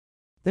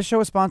This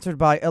show is sponsored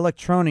by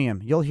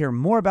Electroneum. You'll hear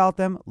more about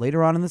them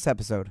later on in this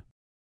episode.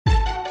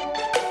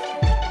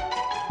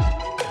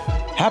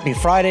 Happy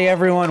Friday,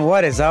 everyone.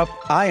 What is up?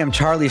 I am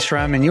Charlie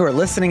Shrem, and you are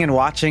listening and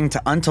watching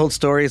to Untold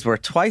Stories, where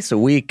twice a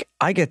week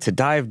I get to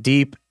dive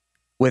deep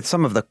with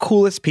some of the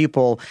coolest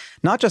people,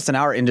 not just in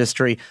our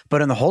industry,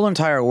 but in the whole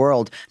entire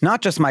world.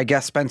 Not just my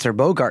guest Spencer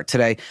Bogart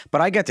today,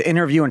 but I get to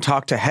interview and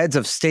talk to heads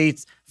of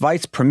states,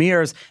 vice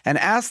premiers, and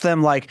ask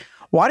them, like,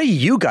 why do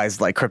you guys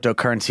like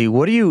cryptocurrency?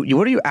 What are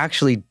you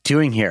actually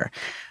doing here?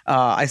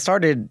 I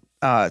started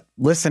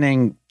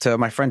listening to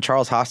my friend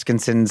Charles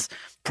Hoskinson's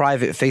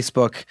private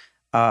Facebook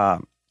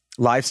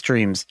live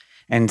streams.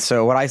 And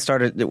so what I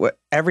started,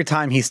 every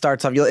time he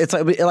starts up, it's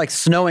like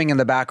snowing in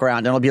the background.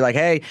 And it'll be like,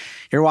 hey,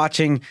 you're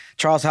watching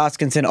Charles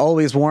Hoskinson,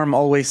 always warm,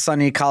 always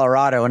sunny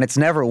Colorado. And it's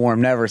never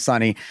warm, never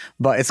sunny,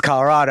 but it's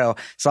Colorado.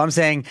 So I'm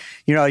saying,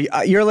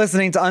 you're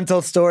listening to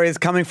Untold Stories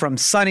coming from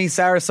sunny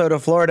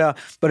Sarasota, Florida,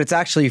 but it's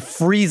actually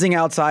freezing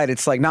outside.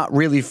 It's like not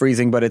really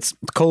freezing, but it's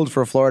cold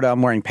for Florida.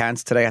 I'm wearing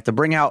pants today. I have to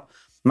bring out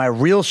my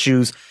real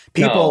shoes.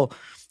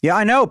 Yeah,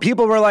 I know.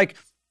 People were like,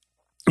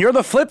 you're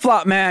the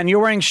flip-flop man. You're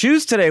wearing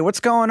shoes today.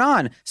 What's going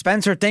on?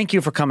 Spencer, thank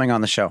you for coming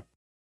on the show.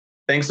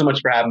 Thanks so much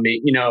for having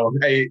me.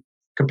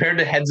 Compared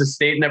to heads of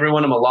state and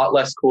everyone, I'm a lot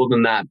less cool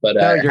than that. But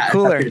no, you're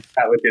cooler. Happy to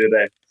chat with you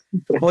today.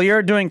 Well,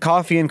 you're doing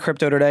coffee in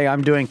crypto today.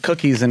 I'm doing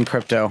cookies in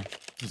crypto.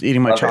 Just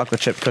eating my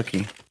chocolate chip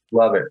cookie.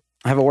 Love it.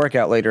 I have a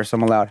workout later, so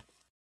I'm allowed.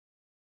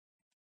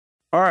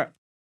 All right.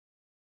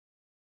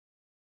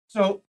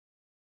 So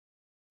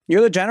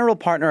you're the general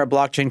partner at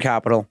Blockchain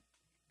Capital.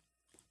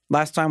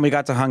 Last time we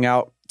got to hang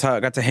out,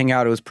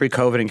 it was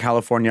pre-COVID in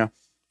California.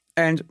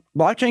 And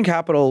Blockchain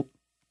Capital,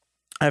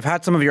 I've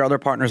had some of your other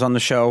partners on the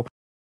show.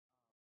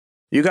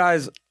 You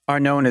guys are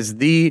known as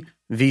the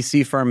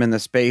VC firm in the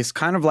space,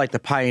 kind of like the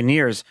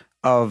pioneers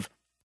of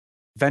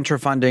venture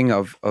funding,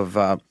 of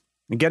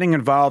getting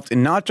involved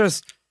in not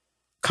just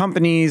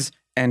companies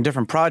and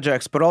different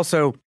projects, but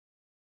also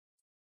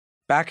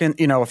back in,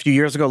 a few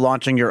years ago,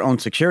 launching your own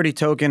security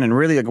token, and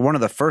really like one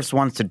of the first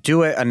ones to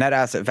do it, a net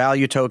asset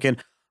value token,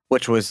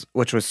 which was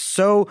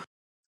so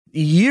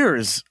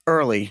years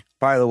early,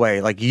 by the way,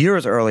 like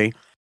years early.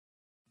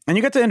 And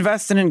you get to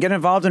invest in and get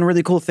involved in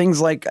really cool things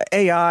like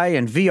AI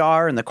and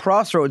VR and the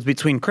crossroads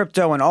between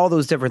crypto and all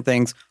those different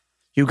things.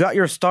 You got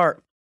your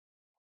start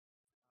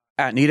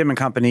at Needham &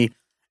 Company.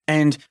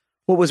 And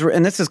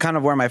and this is kind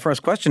of where my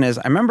first question is.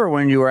 I remember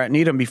when you were at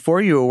Needham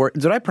before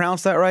did I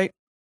pronounce that right?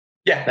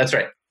 Yeah, that's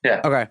right.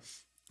 Yeah. Okay.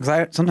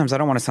 Because sometimes I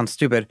don't want to sound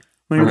stupid.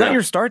 When you got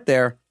your start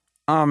there,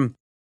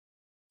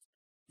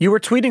 you were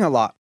tweeting a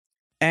lot,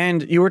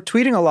 and you were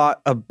tweeting a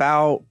lot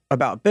about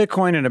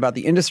Bitcoin and about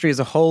the industry as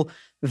a whole,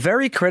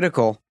 very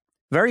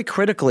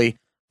critically,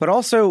 but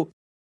also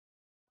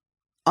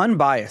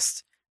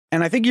unbiased.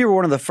 And I think you were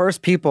one of the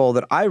first people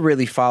that I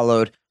really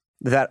followed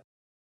that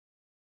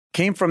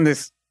came from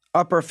this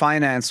upper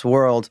finance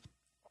world.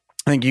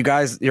 I think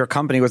your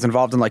company was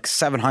involved in like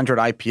 700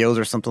 IPOs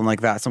or something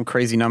like that, some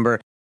crazy number,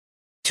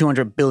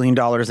 $200 billion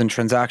in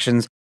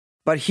transactions.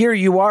 But here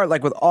you are,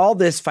 like with all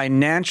this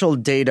financial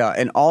data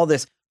and all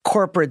this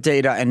corporate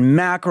data and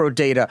macro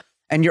data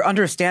and your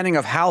understanding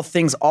of how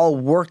things all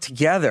work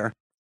together.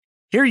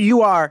 Here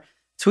you are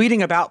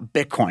tweeting about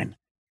Bitcoin.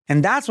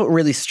 And that's what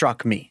really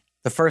struck me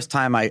the first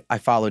time I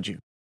followed you.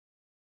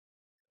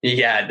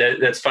 Yeah,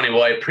 that's funny.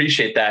 Well, I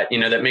appreciate that.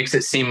 That makes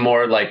it seem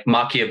more like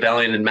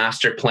Machiavellian and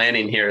master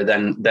planning here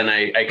than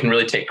I can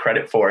really take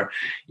credit for.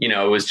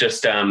 It was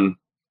just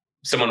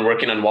someone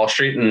working on Wall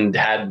Street and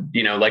had,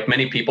 like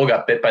many people,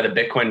 got bit by the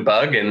Bitcoin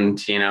bug.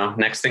 And,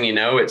 next thing you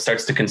know, it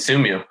starts to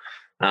consume you.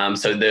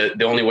 So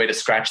the only way to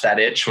scratch that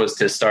itch was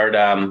to start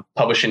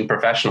publishing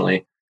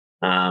professionally.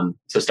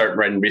 So start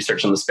writing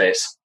research on the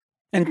space.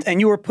 And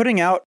you were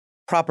putting out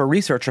proper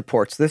research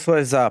reports. This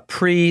was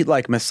pre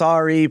like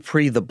Messari,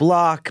 pre The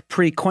Block,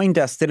 pre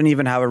CoinDesk didn't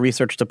even have a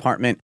research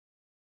department.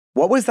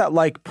 What was that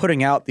like,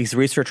 putting out these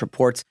research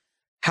reports?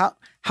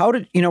 How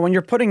did, when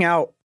you're putting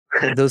out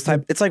those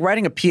type, it's like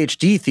writing a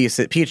PhD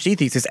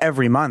thesis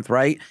every month,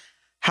 right?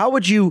 What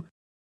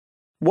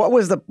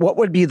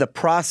would be the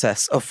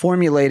process of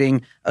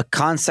formulating a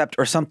concept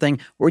or something?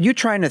 Were you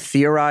trying to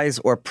theorize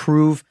or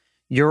prove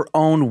your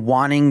own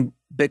wanting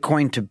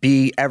Bitcoin to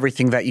be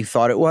everything that you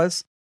thought it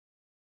was?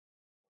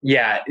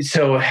 Yeah.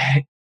 So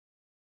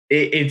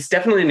it's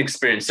definitely an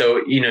experience.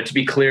 So, to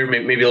be clear,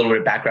 maybe a little bit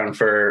of background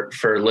for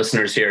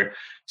listeners here.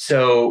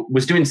 So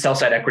was doing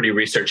sell-side equity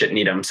research at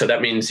Needham. So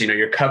that means,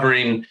 you're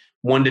covering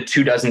 1 to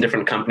 2 dozen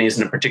different companies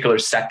in a particular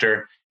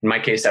sector. In my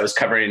case, I was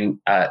covering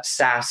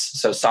SaaS,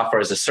 so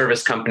software as a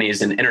service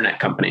companies and internet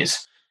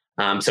companies.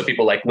 So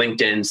people like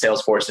LinkedIn,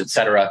 Salesforce, et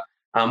cetera,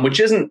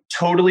 which isn't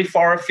totally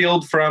far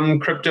afield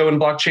from crypto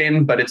and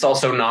blockchain, but it's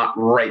also not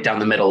right down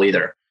the middle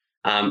either.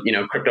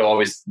 Crypto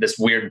always this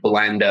weird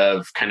blend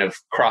of kind of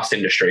cross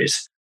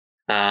industries.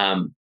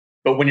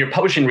 But when you're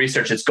publishing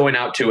research, it's going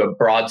out to a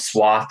broad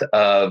swath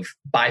of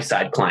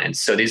buy-side clients.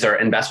 So these are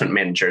investment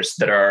managers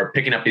that are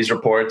picking up these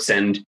reports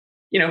and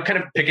kind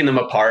of picking them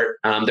apart.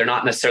 They're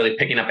not necessarily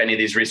picking up any of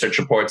these research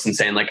reports and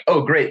saying like,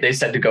 oh, great, they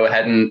said to go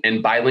ahead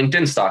and buy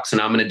LinkedIn stocks, so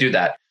now I'm going to do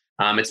that.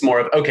 It's more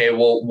of, okay,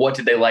 well, what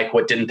did they like?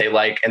 What didn't they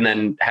like? And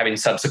then having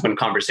subsequent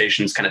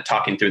conversations, kind of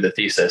talking through the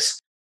thesis.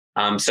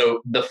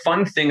 So the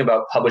fun thing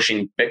about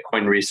publishing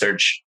Bitcoin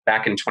research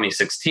back in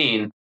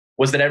 2016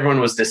 was that everyone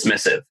was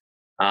dismissive.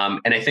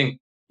 And I think,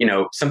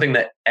 something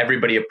that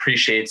everybody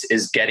appreciates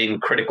is getting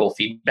critical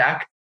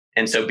feedback.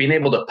 And so being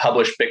able to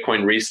publish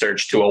Bitcoin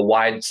research to a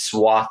wide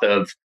swath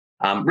of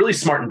really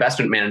smart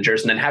investment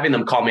managers, and then having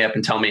them call me up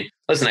and tell me,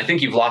 listen, I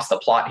think you've lost the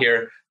plot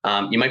here.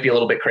 You might be a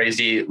little bit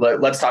crazy.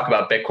 Let's talk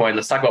about Bitcoin.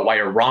 Let's talk about why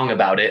you're wrong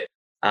about it.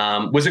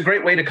 Was a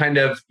great way to kind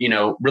of,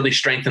 really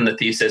strengthen the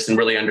thesis and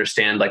really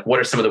understand like what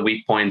are some of the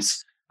weak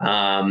points,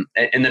 and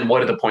then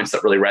what are the points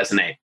that really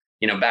resonate.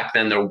 Back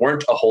then there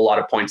weren't a whole lot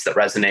of points that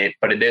resonate,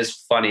 but it is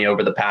funny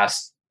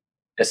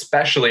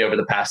especially over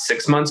the past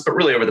 6 months, but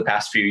really over the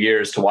past few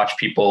years, to watch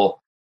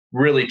people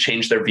really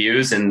change their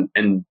views and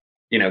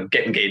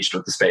get engaged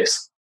with the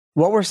space.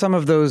 What were some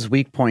of those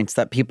weak points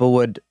that people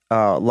would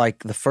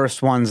like the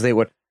first ones they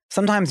would?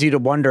 Sometimes you'd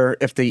wonder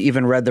if they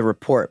even read the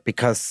report,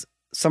 because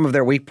some of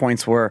their weak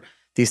points were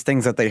these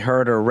things that they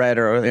heard or read,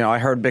 or, I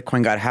heard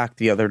Bitcoin got hacked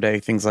the other day,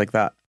 things like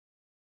that.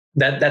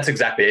 That's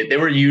exactly it. They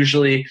were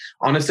usually,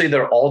 honestly,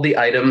 they're all the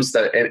items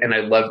that, and I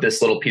love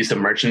this little piece of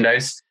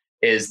merchandise,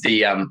 is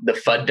the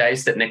FUD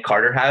dice that Nick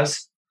Carter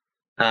has.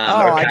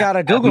 I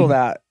gotta Google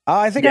that.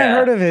 I think I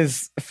heard of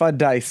his FUD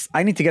dice.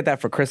 I need to get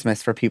that for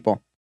Christmas for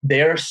people.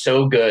 They're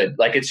so good.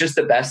 Like, it's just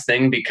the best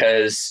thing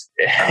because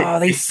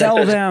they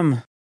sell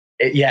them.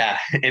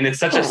 And it's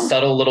such a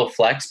subtle little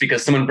flex,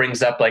 because someone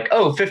brings up like,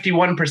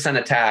 51%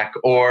 attack,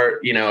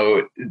 or,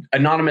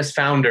 anonymous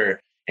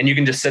founder. And you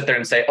can just sit there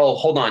and say, oh,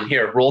 hold on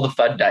here, roll the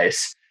FUD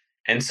dice.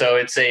 And so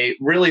it's a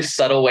really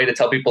subtle way to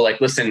tell people like,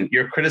 listen,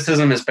 your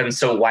criticism has been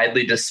so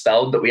widely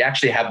dispelled that we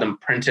actually have them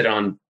printed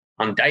on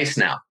dice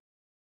now.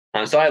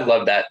 So I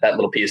love that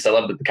little piece. I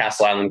love that the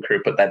Castle Island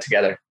crew put that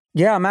together.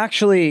 Yeah, I'm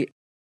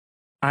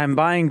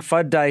buying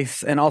FUD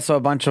dice and also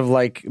a bunch of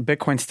like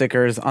Bitcoin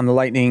stickers on the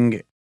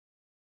Lightning,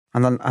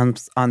 on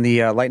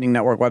the Lightning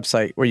Network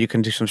website, where you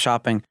can do some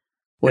shopping,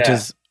 which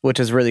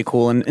is really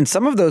cool. And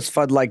some of those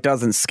FUD like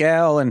doesn't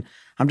scale. And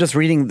I'm just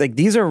reading, like,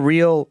 these are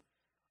real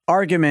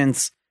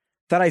arguments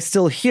that I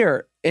still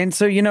hear. And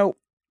so,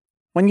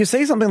 when you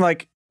say something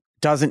like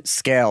doesn't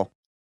scale,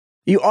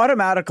 you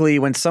automatically,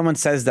 when someone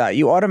says that,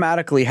 you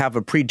automatically have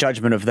a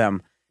prejudgment of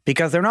them,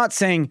 because they're not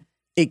saying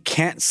it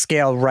can't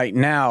scale right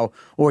now,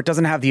 or it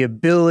doesn't have the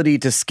ability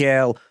to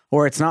scale,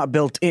 or it's not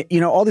built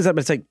in, all these,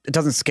 it's like, it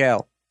doesn't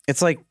scale.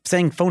 It's like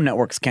saying phone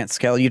networks can't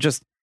scale.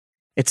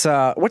 It's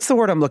what's the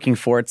word I'm looking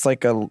for? It's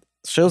like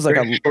shows like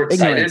a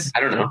ignorance.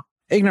 I don't know.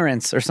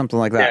 Ignorance or something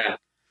like that. Yeah.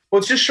 Well,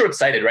 it's just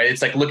short-sighted, right?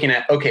 It's like looking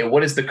at, okay,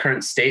 what is the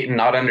current state, and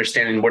not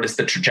understanding what is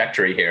the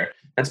trajectory here.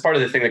 That's part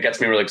of the thing that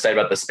gets me really excited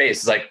about the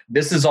space. Is like,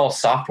 this is all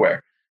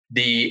software.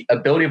 The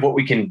ability of what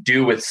we can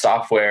do with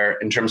software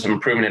in terms of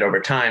improving it over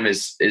time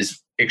is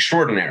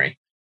extraordinary.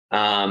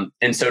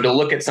 And so to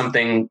look at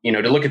something,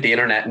 to look at the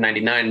internet in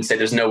 99 and say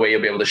there's no way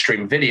you'll be able to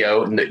stream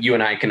video, and that you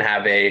and I can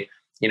have a,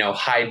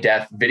 high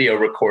def video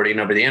recording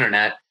over the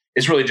internet,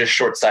 is really just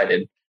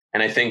short-sighted.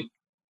 And I think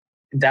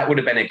that would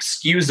have been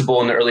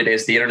excusable in the early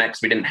days of the internet,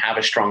 because we didn't have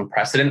a strong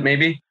precedent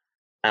maybe.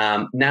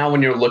 Now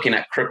when you're looking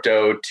at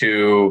crypto,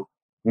 to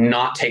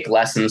not take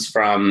lessons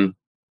from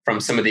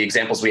some of the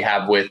examples we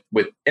have with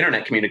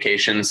internet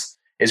communications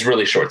is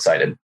really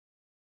short-sighted.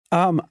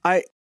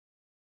 I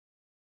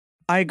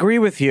agree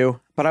with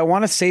you, but I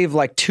want to save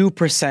like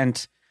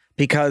 2%,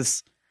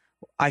 because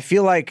I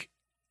feel like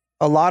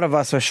a lot of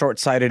us are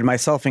short-sighted,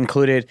 myself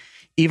included.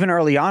 Even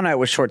early on, I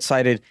was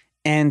short-sighted,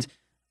 and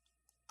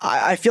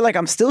I feel like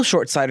I'm still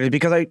short-sighted,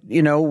 because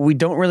we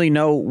don't really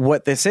know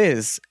what this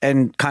is,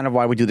 and kind of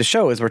why we do the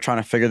show is we're trying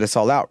to figure this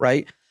all out,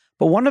 right?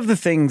 But one of the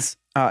things,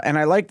 and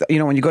I like that,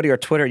 when you go to your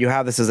Twitter, you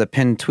have this as a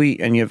pinned tweet,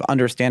 and you have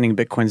understanding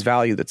Bitcoin's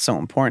value. That's so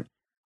important.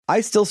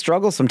 I still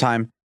struggle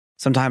sometimes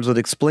with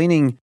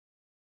explaining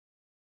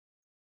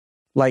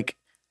like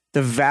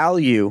the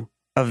value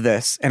of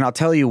this, and I'll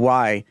tell you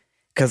why.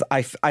 Because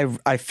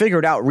I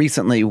figured out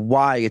recently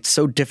why it's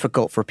so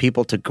difficult for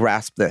people to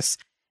grasp this,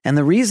 and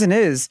the reason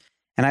is.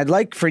 And I'd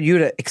like for you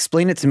to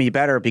explain it to me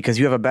better, because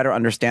you have a better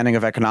understanding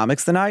of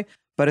economics than I.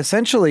 But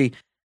essentially,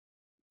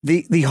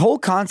 the whole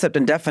concept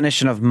and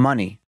definition of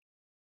money,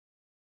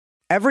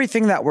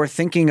 everything that we're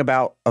thinking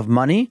about of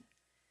money,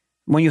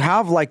 when you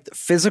have like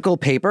physical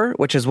paper,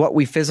 which is what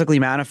we physically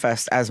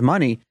manifest as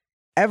money,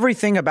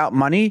 everything about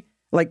money,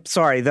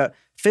 the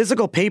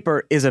physical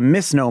paper is a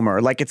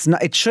misnomer. Like,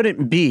 it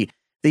shouldn't be.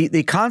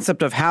 The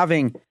concept of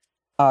having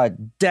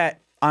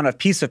debt on a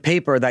piece of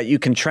paper that you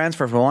can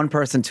transfer from one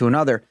person to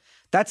another,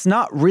 that's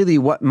not really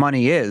what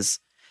money is.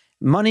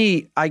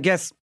 Money, I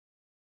guess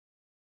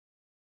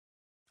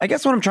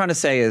what I'm trying to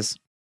say is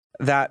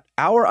that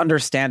our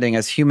understanding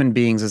as human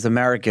beings, as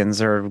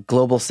Americans or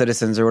global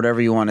citizens or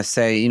whatever you want to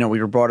say, we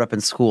were brought up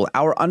in school,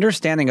 our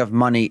understanding of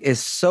money is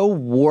so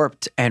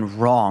warped and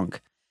wrong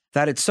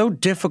that it's so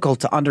difficult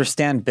to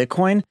understand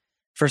Bitcoin,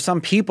 for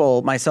some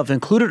people, myself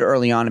included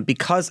early on,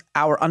 because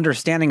our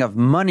understanding of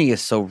money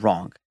is so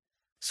wrong.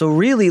 So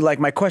really, like,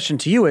 my question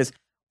to you is,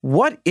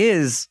 what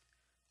was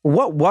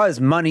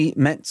money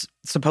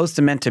supposed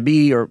to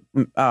be, or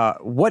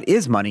what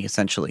is money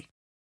essentially?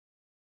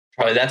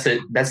 Probably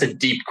that's a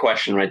deep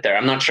question right there.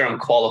 I'm not sure I'm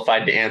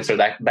qualified to answer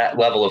that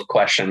level of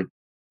question.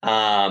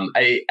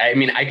 I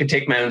mean, I could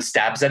take my own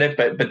stabs at it,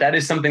 but that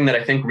is something that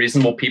I think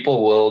reasonable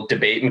people will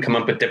debate and come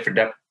up with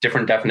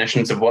different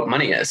definitions of what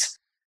money is.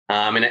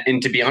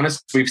 And to be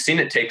honest, we've seen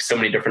it take so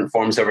many different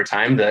forms over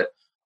time that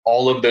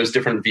all of those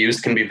different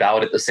views can be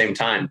valid at the same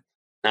time.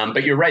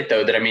 But you're right,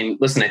 though, that, I mean,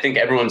 listen, I think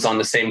everyone's on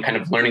the same kind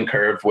of learning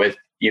curve with,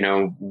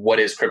 what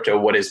is crypto,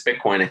 what is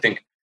Bitcoin. I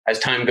think as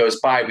time goes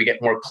by, we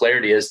get more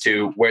clarity as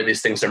to where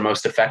these things are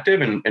most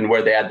effective and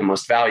where they add the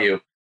most value.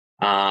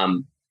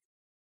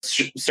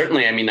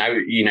 Certainly, I mean,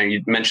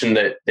 you mentioned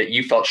that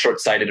you felt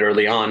short-sighted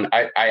early on.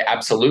 I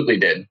absolutely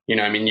did.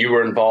 I mean, you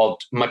were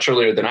involved much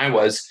earlier than I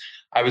was.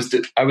 I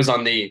was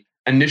on the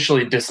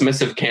initially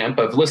dismissive camp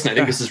of, listen, I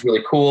think this is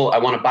really cool. I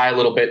want to buy a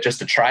little bit just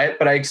to try it,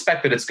 but I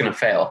expect that it's going to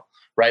fail,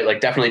 right? Like,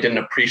 definitely didn't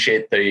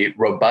appreciate the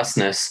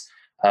robustness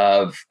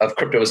of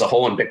crypto as a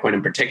whole and Bitcoin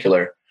in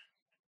particular.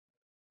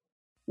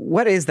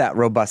 What is that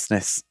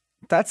robustness?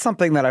 That's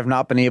something that I've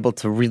not been able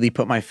to really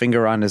put my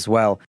finger on as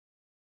well.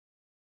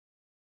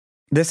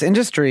 This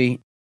industry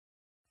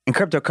and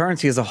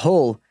cryptocurrency as a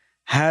whole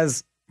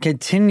has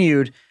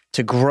continued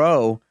to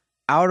grow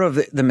out of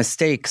the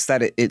mistakes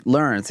that it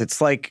learns. It's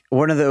like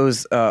one of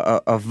those,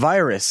 a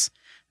virus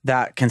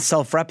that can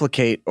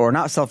self-replicate, or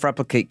not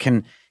self-replicate,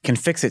 can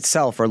fix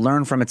itself or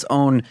learn from its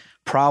own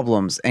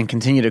problems and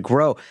continue to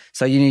grow.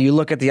 So, you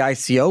look at the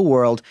ICO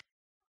world,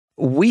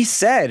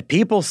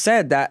 people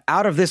said that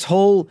out of this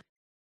whole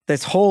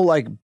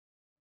like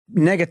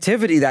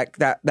negativity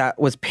that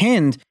was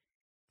pinned,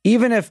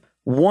 even if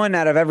 1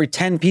 out of every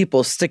 10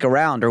 people stick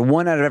around, or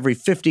 1 out of every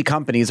 50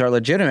 companies are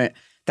legitimate,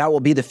 that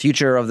will be the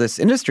future of this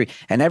industry.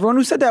 And everyone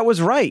who said that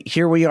was right.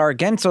 Here we are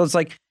again. So it's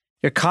like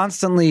you're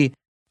constantly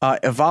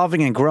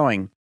evolving and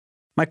growing.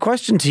 My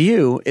question to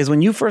you is,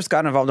 when you first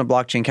got involved in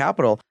Blockchain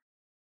Capital,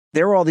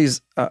 there were all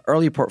these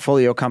early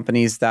portfolio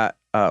companies that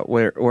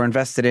were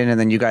invested in, and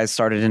then you guys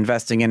started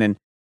investing in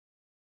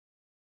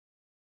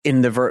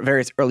the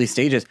various early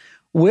stages.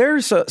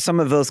 Where's some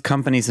of those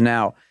companies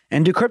now?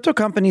 And do crypto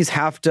companies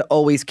have to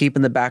always keep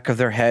in the back of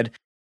their head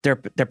their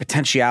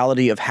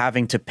potentiality of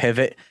having to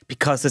pivot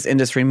because this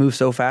industry moves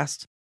so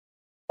fast?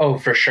 Oh,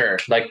 for sure.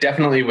 Like,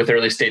 definitely with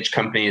early stage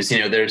companies,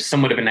 there's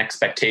somewhat of an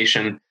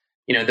expectation,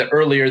 the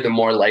earlier, the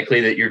more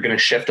likely that you're going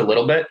to shift a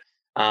little bit.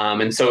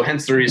 And so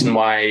hence the reason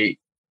why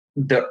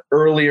the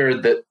earlier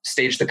the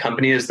stage the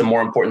company is, the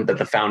more important that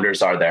the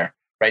founders are there,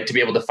 right? To be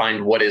able to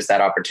find what is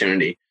that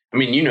opportunity. I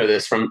mean,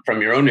 this from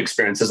your own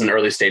experience as an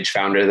early stage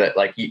founder, that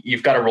like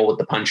you've got to roll with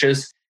the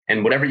punches,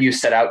 and whatever you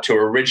set out to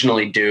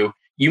originally do,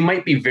 you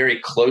might be very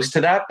close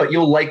to that, but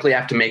you'll likely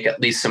have to make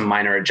at least some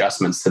minor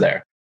adjustments to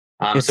there.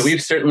 So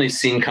we've certainly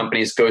seen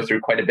companies go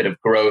through quite a bit of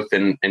growth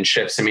and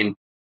shifts. I mean,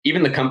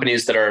 even the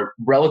companies that are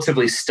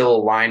relatively still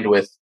aligned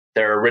with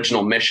their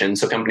original mission,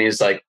 so companies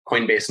like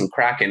Coinbase and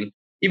Kraken,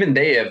 even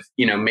they have,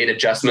 made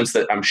adjustments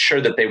that I'm sure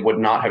that they would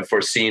not have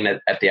foreseen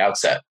at the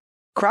outset.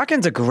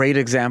 Kraken's a great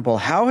example.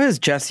 How has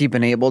Jesse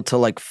been able to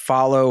like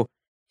follow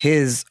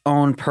his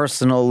own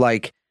personal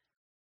life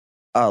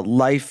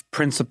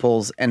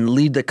principles and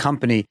lead the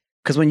company?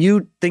 Because when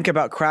you think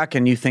about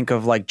Kraken, you think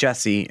of like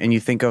Jesse, and you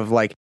think of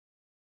like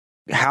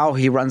how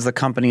he runs the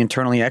company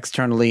internally,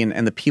 externally,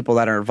 and the people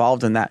that are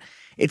involved in that.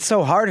 It's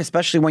so hard,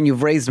 especially when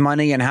you've raised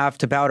money and have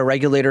to bow to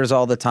regulators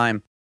all the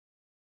time.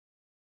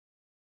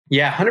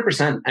 Yeah,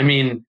 100%. I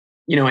mean,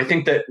 I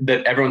think that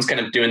everyone's kind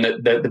of doing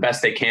the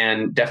best they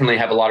can. Definitely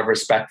have a lot of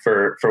respect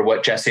for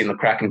what Jesse and the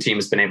Kraken team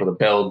has been able to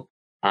build.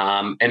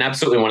 And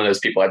absolutely one of those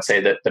people, I'd say,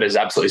 that has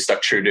absolutely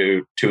stuck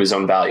true to his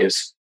own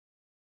values.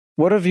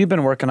 What have you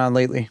been working on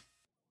lately?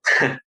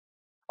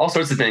 All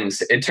sorts of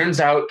things. It turns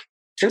out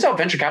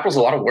venture capital is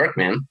a lot of work,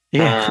 man.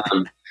 Yeah.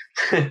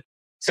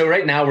 So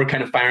right now we're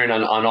kind of firing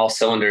on all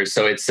cylinders.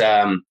 So it's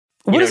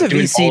what does a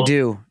VC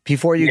do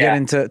before you get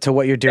into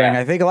what you're doing?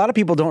 I think a lot of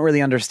people don't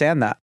really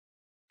understand that.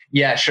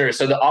 Yeah, sure.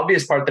 So the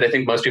obvious part that I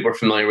think most people are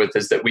familiar with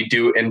is that we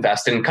do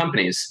invest in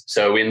companies.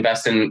 So we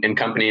invest in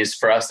companies.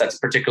 For us, that's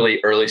particularly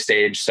early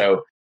stage.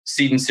 So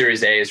seed and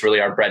Series A is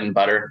really our bread and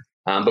butter.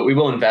 But we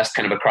will invest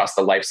kind of across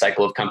the life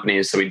cycle of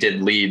companies. So we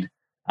did lead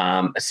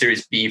a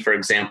Series B, for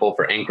example,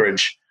 for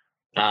Anchorage.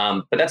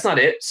 But that's not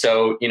it.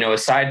 So,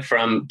 aside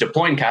from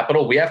deploying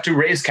capital, we have to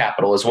raise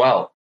capital as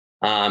well.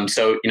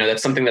 So,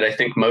 that's something that I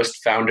think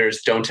most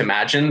founders don't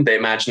imagine. They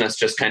imagine us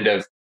just kind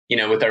of,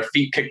 with our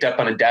feet kicked up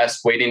on a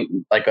desk,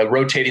 waiting like a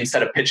rotating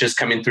set of pitches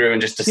coming through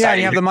and just deciding. Yeah,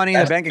 you have the money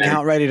in the bank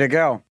account ready to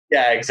go.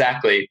 Yeah,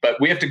 exactly.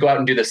 But we have to go out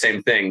and do the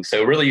same thing.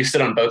 So really you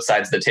sit on both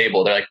sides of the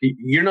table. They're like,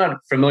 you're not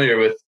familiar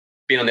with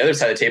being on the other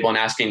side of the table and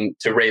asking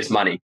to raise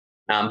money.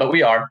 But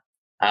we are.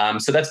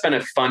 So that's been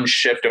a fun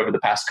shift over the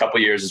past couple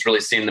of years, is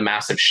really seeing the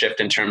massive shift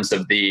in terms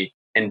of the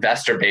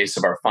investor base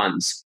of our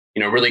funds,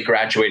 really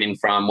graduating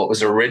from what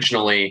was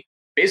originally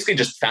basically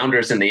just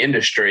founders in the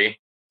industry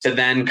to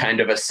then kind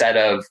of a set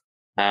of,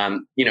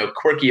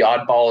 quirky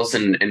oddballs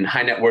and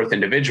high net worth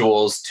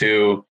individuals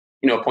to,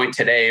 a point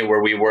today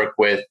where we work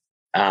with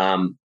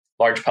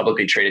large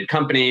publicly traded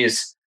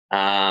companies,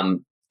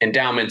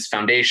 endowments,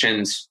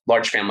 foundations,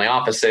 large family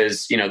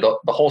offices, the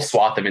whole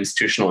swath of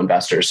institutional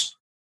investors.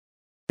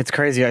 It's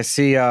crazy. I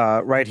see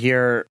right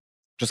here,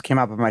 just came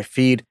up on my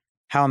feed,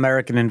 how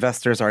American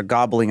investors are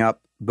gobbling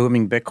up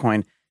booming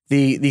Bitcoin.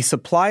 The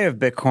supply of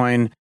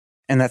Bitcoin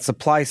and that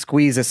supply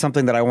squeeze is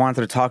something that I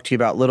wanted to talk to you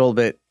about a little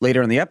bit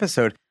later in the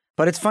episode.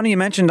 But it's funny you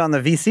mentioned on the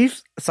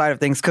VC side of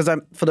things, because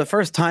I'm, for the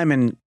first time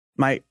in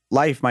my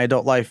life, my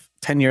adult life,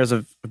 10 years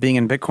of being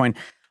in Bitcoin,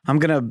 I'm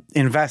going to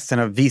invest in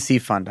a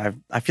VC fund.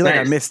 I feel like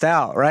I missed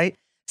out, right?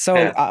 So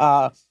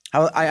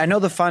I know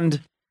the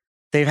fund.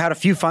 They've had a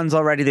few funds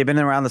already. They've been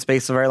around the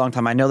space a very long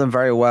time. I know them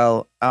very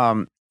well.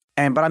 But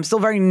I'm still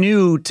very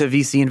new to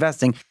VC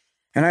investing.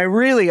 And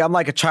I'm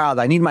like a child.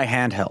 I need my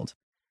hand held.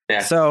 Yeah.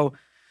 So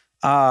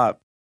I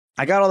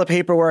got all the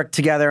paperwork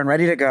together and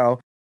ready to go.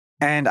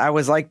 And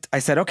I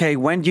said, okay,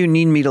 when do you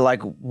need me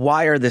to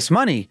wire this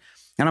money?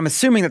 And I'm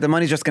assuming that the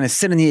money's just going to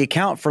sit in the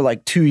account for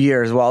 2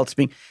 years while it's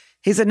being.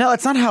 He said, no,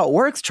 that's not how it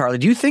works, Charlie.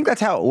 Do you think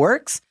that's how it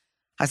works?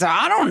 I said,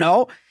 I don't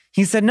know.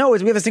 He said, no,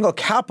 we have a single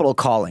capital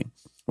calling.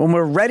 When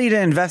we're ready to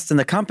invest in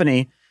the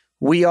company,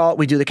 we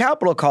do the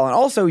capital call. And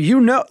also,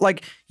 you're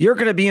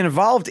going to be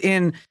involved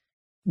in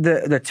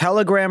the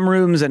Telegram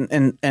rooms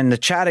and the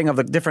chatting of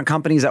the different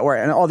companies that were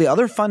and all the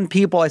other fun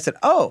people. I said,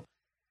 oh,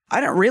 I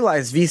didn't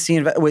realize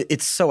VC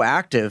it's so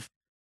active,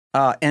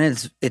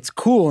 and it's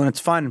cool and it's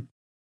fun,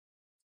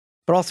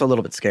 but also a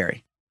little bit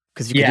scary.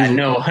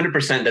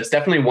 100%. That's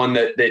definitely one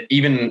that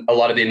even a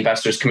lot of the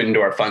investors coming into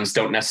our funds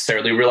don't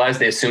necessarily realize.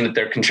 They assume that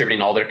they're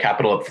contributing all their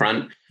capital up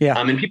front. Yeah.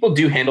 And people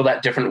do handle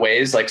that different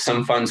ways. Like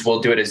some funds will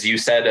do it, as you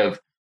said,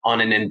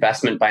 on an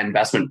investment by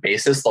investment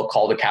basis. They'll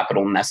call the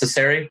capital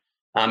necessary.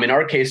 In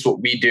our case, what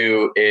we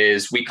do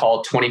is we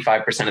call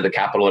 25% of the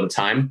capital at a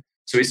time.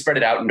 So we spread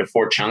it out into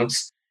 4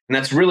 chunks. And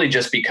that's really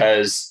just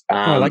because...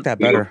 I like that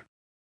better.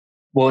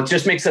 Well, it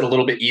just makes it a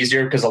little bit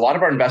easier because a lot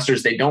of our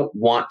investors, they don't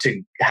want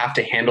to have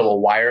to handle a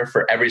wire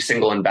for every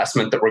single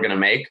investment that we're going to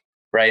make,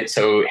 right?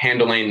 So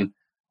handling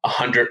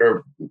 100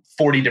 or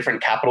 40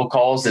 different capital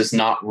calls is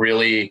not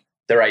really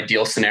their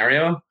ideal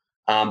scenario.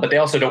 But they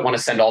also don't want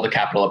to send all the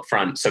capital up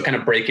front. So kind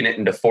of breaking it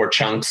into 4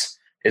 chunks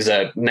is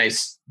a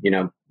nice,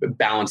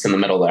 balance in the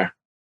middle there.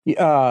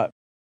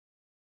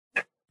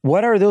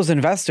 What are those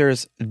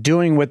investors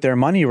doing with their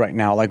money right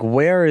now?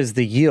 Where is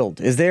the yield?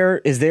 Is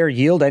there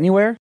yield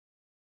anywhere?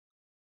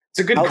 It's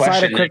a good outside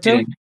question. Of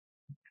crypto?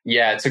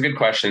 It's a good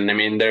question.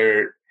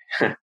 They're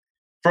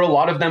for a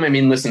lot of them.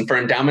 Listen, for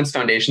endowments,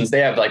 foundations,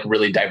 they have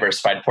really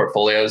diversified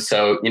portfolios.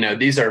 So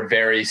these are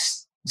very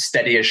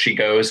steady as she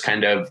goes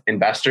kind of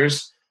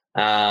investors.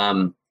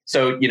 So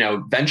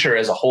venture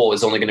as a whole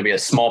is only going to be a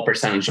small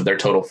percentage of their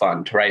total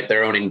fund, right?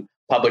 They're owning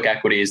public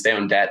equities, they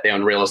own debt, they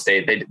own real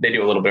estate, they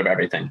do a little bit of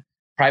everything.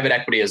 Private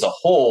equity as a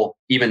whole,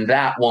 even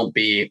that won't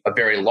be a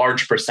very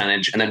large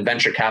percentage, and then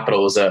venture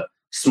capital is a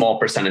small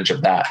percentage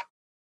of that.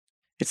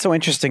 It's so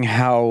interesting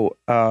how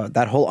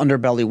that whole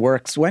underbelly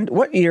works.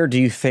 What year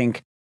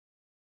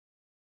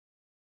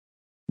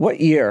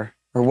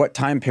or what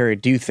time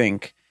period do you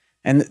think,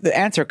 and the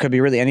answer could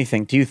be really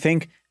anything, do you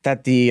think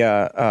that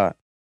the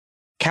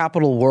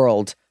capital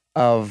world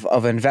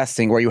of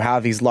investing, where you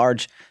have these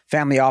large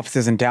family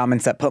offices,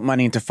 endowments that put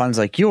money into funds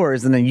like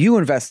yours, and then you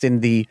invest in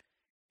the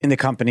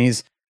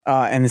companies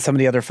and some of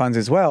the other funds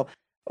as well,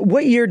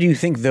 what year do you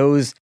think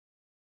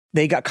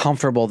they got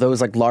comfortable,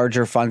 those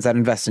larger funds that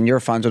invest in your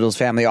funds or those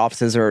family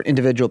offices or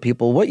individual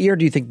people? What year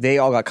do you think they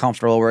all got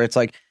comfortable where it's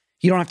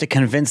you don't have to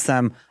convince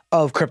them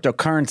of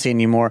cryptocurrency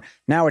anymore?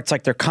 Now it's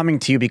they're coming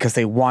to you because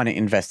they want to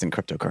invest in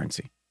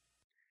cryptocurrency.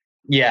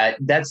 Yeah,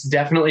 that's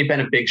definitely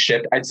been a big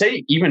shift. I'd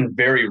say even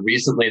very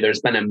recently,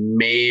 there's been a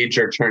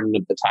major turning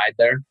of the tide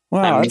there.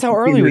 Wow, that's how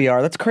early we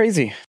are. That's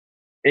crazy.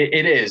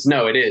 It is.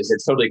 No, it is.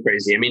 It's totally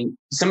crazy.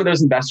 Some of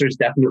those investors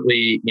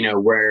definitely,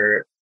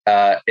 were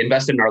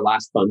invested in our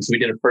last fund. So we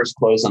did a first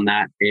close on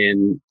that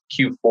in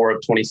Q4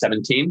 of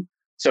 2017.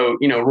 So,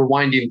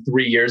 rewinding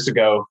 3 years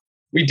ago,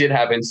 we did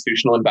have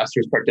institutional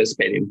investors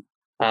participating.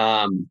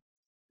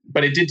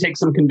 But it did take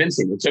some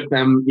convincing. It took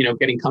them,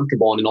 getting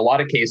comfortable. And in a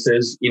lot of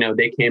cases,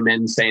 they came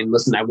in saying,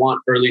 listen, I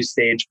want early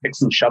stage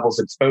picks and shovels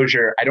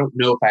exposure. I don't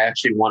know if I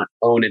actually want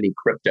to own any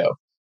crypto.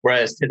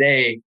 Whereas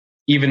today,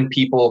 even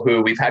people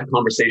who we've had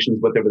conversations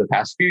with over the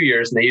past few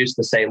years, and they used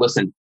to say,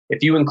 listen,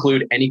 if you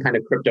include any kind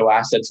of crypto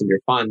assets in your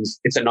funds,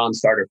 it's a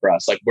non-starter for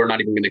us. We're not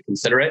even going to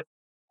consider it.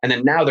 And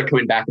then now they're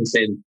coming back and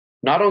saying,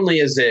 not only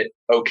is it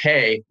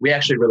okay, we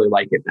actually really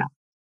like it now.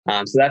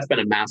 So that's been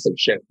a massive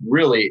shift,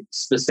 really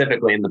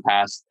specifically in the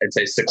past, I'd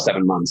say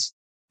 6-7 months.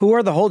 Who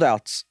are the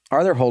holdouts?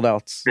 Are there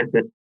holdouts?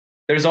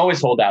 There's always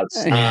holdouts.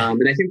 And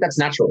I think that's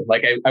natural.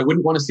 I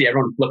wouldn't want to see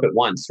everyone flip at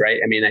once, right?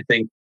 I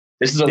think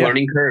this is a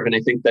learning curve, and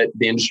I think that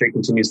the industry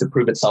continues to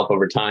prove itself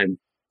over time.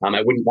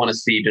 I wouldn't want to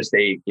see just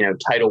a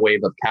tidal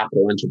wave of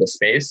capital into the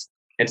space.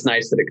 It's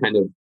nice that it kind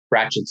of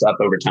ratchets up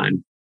over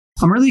time.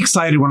 I'm really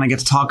excited when I get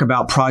to talk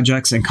about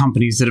projects and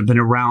companies that have been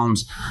around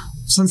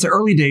since the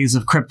early days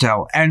of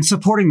crypto and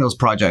supporting those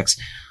projects.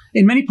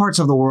 In many parts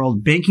of the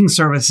world, banking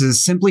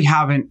services simply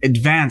haven't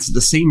advanced at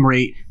the same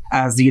rate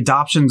as the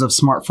adoptions of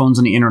smartphones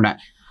and the internet.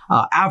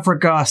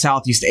 Africa,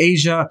 Southeast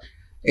Asia,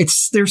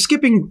 they're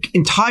skipping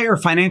entire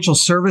financial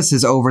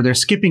services over. They're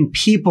skipping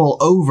people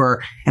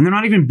over, and they're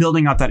not even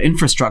building out that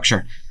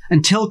infrastructure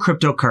until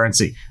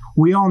cryptocurrency.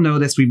 We all know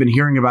this. We've been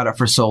hearing about it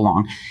for so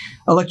long.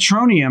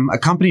 Electroneum, a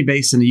company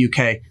based in the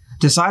UK,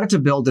 decided to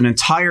build an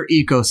entire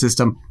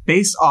ecosystem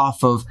based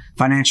off of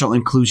financial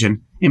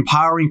inclusion,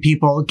 empowering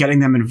people, getting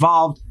them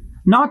involved,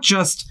 not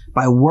just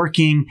by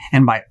working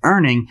and by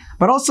earning,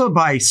 but also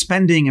by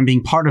spending and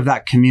being part of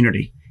that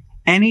community.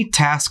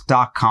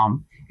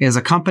 Anytask.com is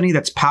a company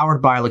that's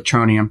powered by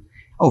Electroneum,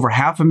 over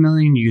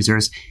 500,000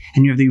 users,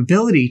 and you have the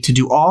ability to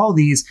do all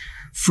these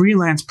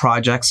freelance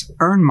projects,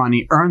 earn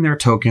money, earn their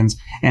tokens,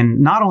 and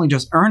not only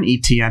just earn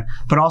ETN,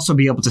 but also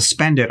be able to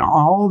spend it on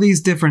all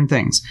these different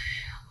things.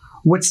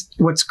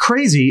 What's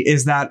crazy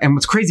is that, and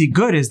what's crazy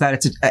good is that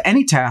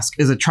Anytask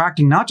is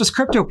attracting not just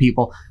crypto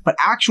people, but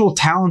actual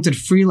talented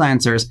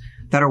freelancers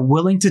that are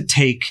willing to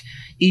take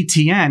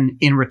ETN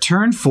in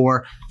return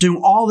for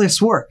doing all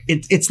this work.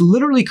 It's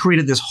literally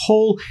created this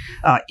whole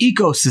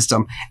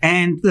ecosystem.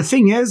 And the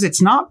thing is,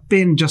 it's not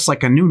been just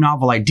like a new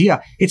novel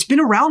idea. It's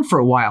been around for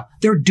a while.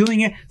 They're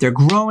doing it. They're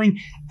growing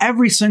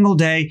every single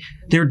day.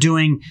 They're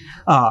doing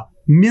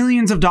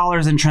millions of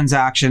dollars in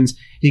transactions.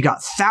 You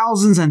got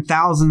thousands and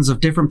thousands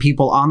of different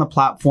people on the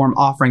platform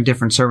offering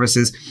different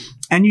services.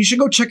 And you should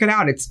go check it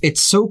out.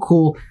 It's so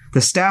cool.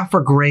 The staff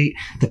are great.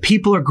 The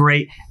people are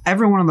great.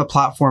 Everyone on the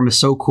platform is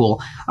so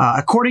cool.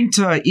 According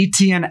to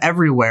ETN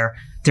Everywhere,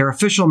 their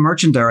official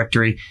merchant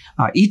directory,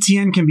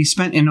 ETN can be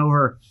spent in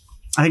over,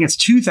 I think it's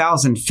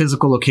 2,000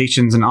 physical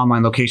locations and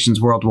online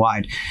locations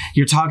worldwide.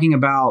 You're talking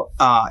about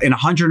in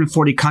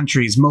 140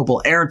 countries,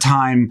 mobile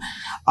airtime,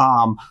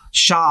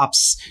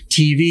 shops,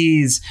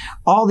 TVs,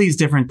 all these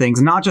different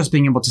things, not just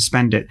being able to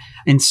spend it.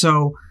 And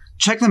so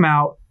check them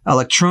out,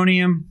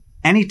 Electroneum,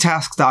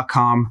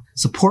 Anytask.com.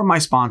 Support my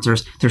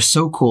sponsors. They're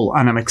so cool,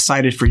 and I'm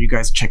excited for you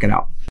guys to check it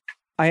out.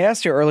 I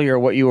asked you earlier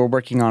what you were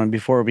working on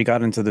before we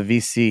got into the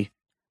VC,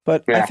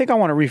 but I think I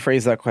want to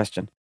rephrase that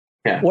question.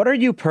 Yeah. What are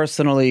you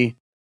personally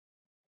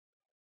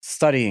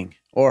studying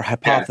or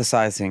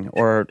hypothesizing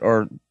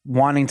or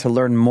wanting to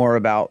learn more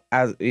about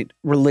as it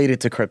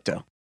related to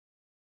crypto?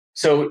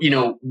 So,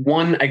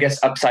 one, I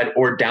guess, upside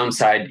or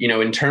downside,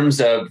 in terms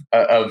of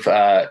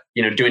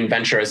doing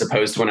venture as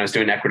opposed to when I was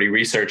doing equity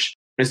research.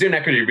 When I was doing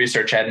equity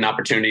research, I had an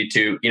opportunity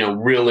to,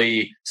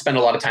 really spend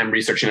a lot of time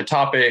researching a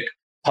topic,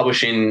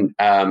 publishing,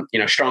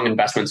 strong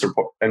investment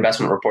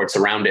reports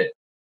around it.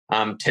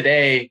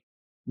 Today,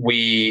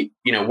 we,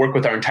 work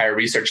with our entire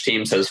research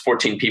team. So there's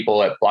 14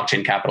 people at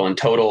Blockchain Capital in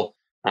total,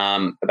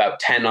 about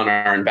 10 on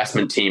our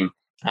investment team.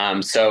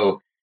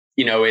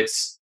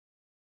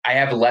 I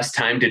have less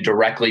time to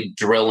directly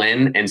drill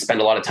in and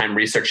spend a lot of time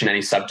researching any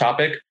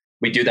subtopic.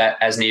 We do that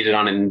as needed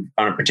on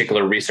a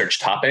particular research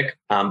topic,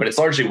 but it's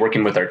largely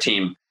working with our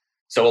team.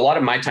 So a lot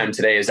of my time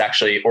today is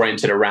actually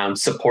oriented around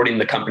supporting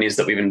the companies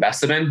that we've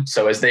invested in.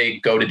 So as they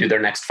go to do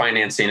their next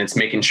financing, it's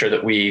making sure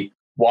that we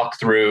walk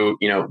through,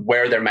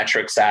 where are their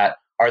metrics at?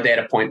 Are they at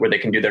a point where they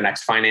can do their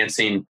next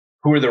financing?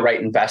 Who are the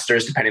right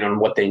investors depending on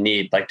what they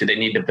need? Like, do they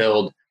need to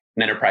build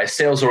an enterprise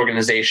sales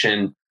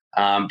organization?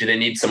 Do they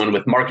need someone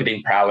with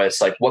marketing prowess?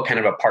 Like, what kind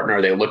of a partner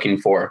are they looking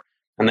for?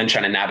 And then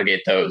trying to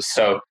navigate those.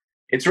 So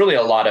it's really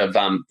a lot of,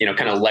 kind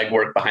of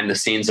legwork behind the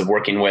scenes of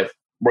working with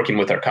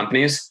our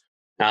companies.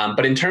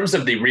 But in terms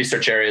of the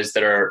research areas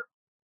that are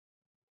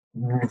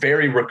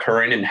very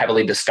recurrent and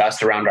heavily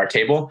discussed around our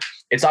table,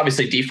 it's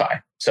obviously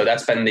DeFi. So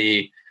that's been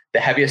the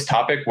heaviest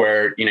topic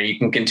where, you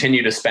can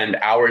continue to spend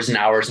hours and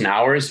hours and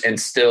hours and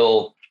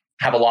still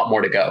have a lot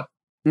more to go.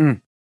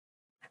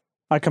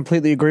 I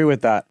completely agree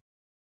with that.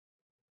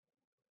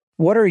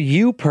 What are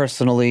you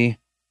personally,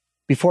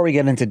 before we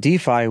get into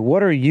DeFi,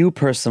 what are you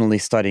personally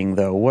studying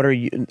though? What are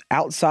you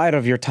outside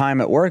of your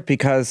time at work?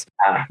 Because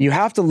you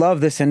have to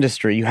love this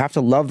industry. You have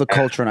to love the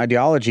culture and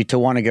ideology to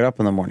want to get up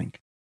in the morning.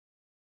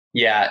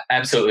 Yeah,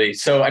 absolutely.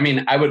 So,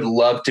 I would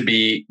love to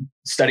be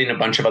studying a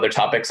bunch of other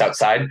topics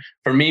outside.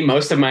 For me,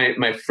 most of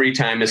my free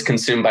time is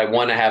consumed by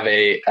one, I have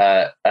a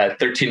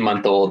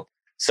 13-month-old.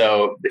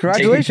 So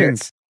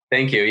congratulations.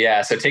 Thank you.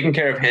 Yeah. So taking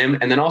care of him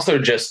and then also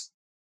just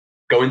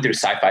going through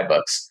sci-fi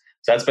books.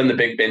 So that's been the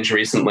big binge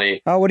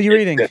recently. Oh, what are you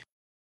reading?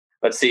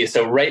 Let's see.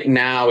 So right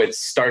now it's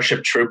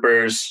Starship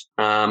Troopers.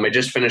 I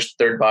just finished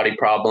Third Body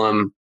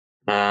Problem.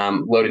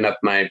 Loading up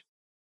my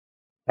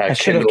I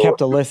should have kept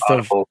a list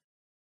of...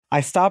 I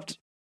stopped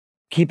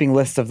keeping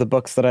lists of the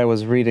books that I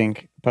was reading,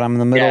 but I'm in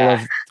the middle of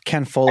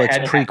Ken Follett's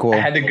prequel. I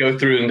had to go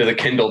through into the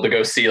Kindle to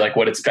go see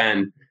what it's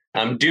been.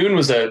 Dune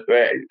was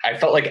I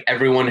felt like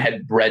everyone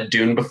had read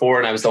Dune before,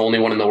 and I was the only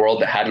one in the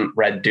world that hadn't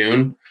read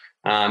Dune.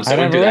 So I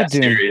went through that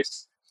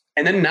series.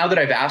 And then now that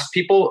I've asked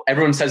people,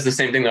 everyone says the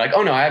same thing. They're like,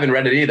 "Oh no, I haven't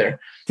read it either."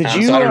 Did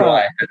you? So I don't know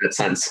why I had that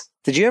sense.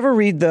 Did you ever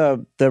read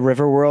the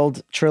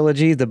Riverworld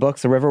trilogy, the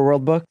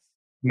Riverworld book?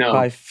 No.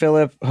 by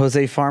Philip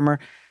Jose Farmer.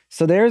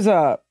 So there's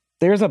a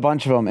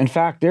bunch of them. In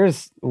fact,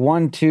 there's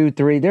one, two,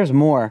 three. There's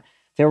more.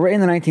 They were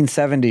in the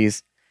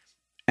 1970s,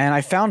 and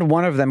I found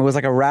one of them. It was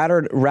like a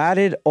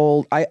ratted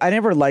old. I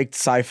never liked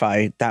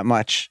sci-fi that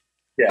much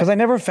because I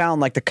never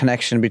found like the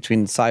connection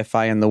between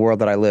sci-fi and the world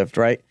that I lived.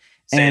 Right.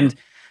 Same. And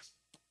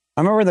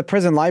I remember in the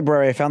prison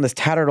library, I found this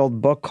tattered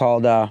old book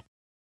called "To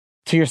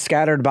Your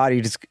Scattered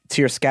Bodies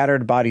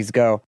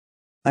Go,"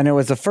 and it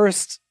was the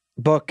first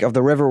book of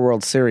the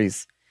Riverworld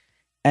series.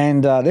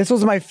 And this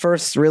was my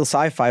first real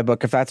sci-fi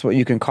book, if that's what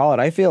you can call it.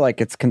 I feel like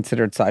it's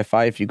considered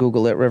sci-fi if you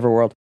Google it,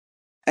 Riverworld.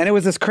 And it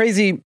was this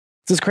crazy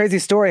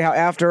story how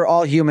after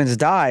all humans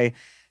die,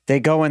 they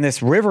go in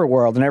this river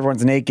world and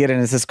everyone's naked and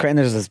and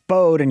there's this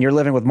boat and you're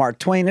living with Mark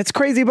Twain. It's a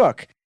crazy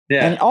book.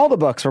 Yeah. And all the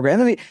books were great.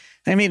 And then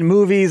they made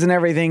movies and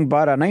everything,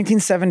 but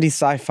 1970s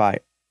sci-fi,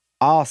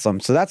 awesome.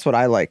 So that's what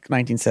I like,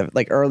 1970,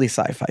 like early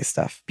sci-fi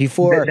stuff.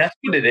 Before That's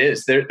what it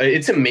is.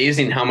 It's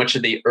amazing how much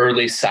of the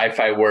early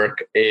sci-fi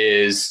work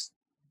is,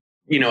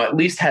 at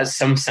least has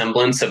some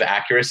semblance of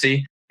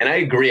accuracy. And I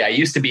agree. I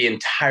used to be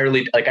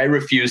entirely like, I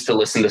refused to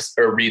listen to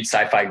or read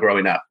sci-fi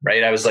growing up,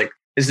 right? I was like,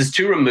 this is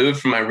too removed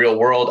from my real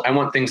world. I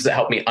want things that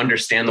help me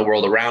understand the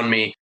world around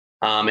me.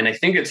 And I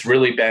think it's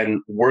really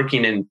been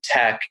working in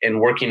tech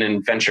and working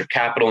in venture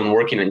capital and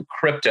working in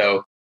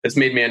crypto that's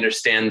made me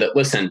understand that,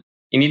 listen,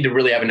 you need to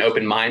really have an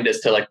open mind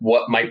as to like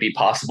what might be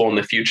possible in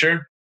the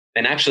future.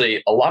 And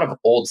actually, a lot of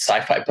old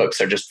sci-fi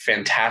books are just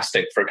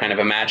fantastic for kind of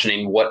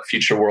imagining what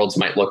future worlds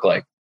might look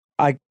like.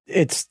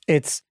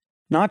 It's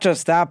not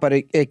just that, but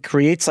it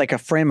creates like a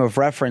frame of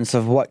reference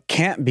of what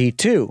can't be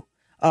too,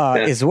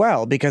 as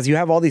well, because you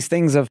have all these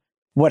things of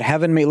what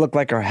heaven may look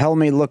like or hell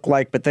may look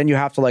like, but then you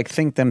have to like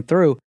think them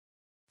through.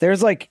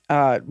 There's like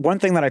one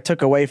thing that I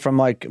took away from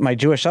like my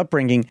Jewish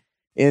upbringing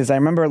is I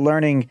remember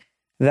learning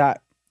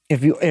that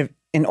if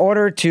in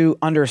order to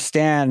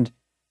understand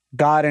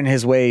God and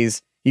his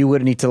ways, you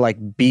would need to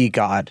like be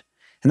God.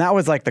 And that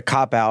was like the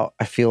cop out,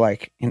 I feel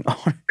like, in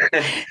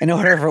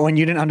order for when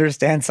you didn't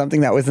understand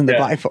something that was in the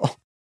Bible.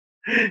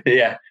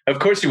 Yeah, of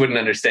course you wouldn't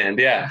understand.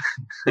 Yeah.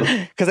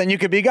 Because then you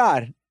could be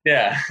God.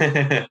 Yeah.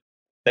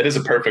 That is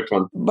a perfect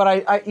one.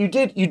 But you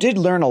did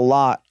learn a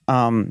lot.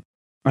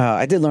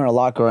 I did learn a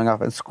lot growing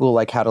up in school,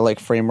 like how to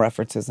like frame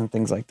references and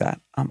things like that.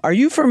 Are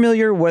you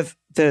familiar with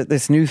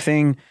this new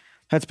thing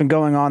that's been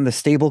going on, the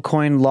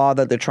stablecoin law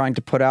that they're trying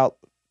to put out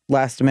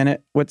last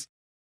minute?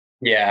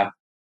 Yeah.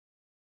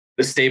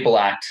 The Stable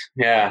Act.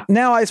 Yeah.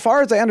 Now, as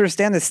far as I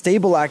understand, the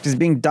Stable Act is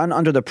being done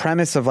under the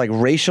premise of like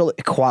racial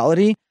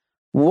equality.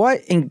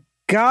 What in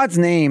God's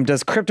name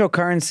does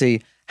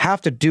cryptocurrency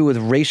have to do with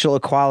racial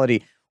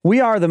equality? We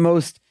are the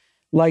most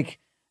like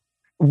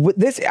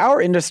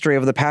our industry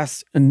over the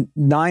past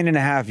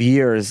 9.5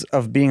 years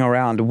of being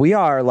around. We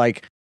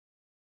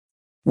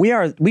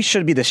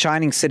should be the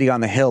shining city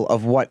on the hill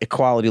of what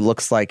equality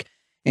looks like.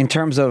 In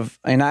terms of,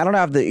 and I don't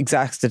have the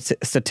exact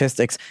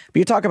statistics, but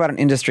you talk about an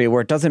industry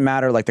where it doesn't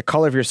matter like the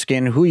color of your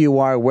skin, who you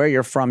are, where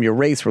you're from, your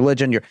race,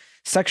 religion, your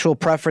sexual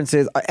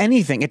preferences,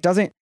 anything. It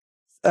doesn't,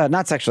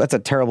 not sexual. That's a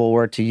terrible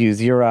word to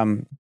use.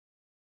 You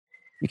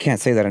can't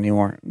say that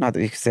anymore. Not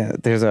that you can say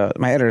that.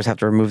 My editors have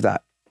to remove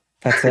that.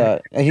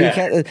 That's you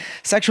can't.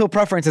 Sexual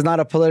preference is not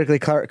a politically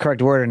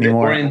correct word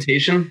anymore.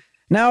 Orientation?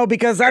 No,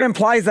 because that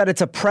implies that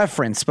it's a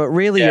preference, but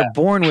really you're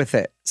born with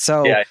it.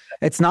 So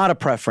it's not a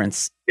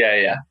preference.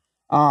 Yeah.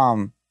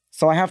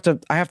 So I have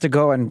to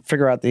go and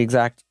figure out the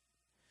exact.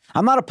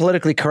 I'm not a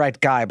politically correct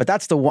guy, but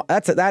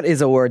that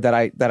is a word that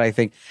I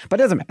think.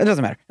 But it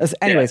doesn't matter.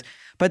 Anyways,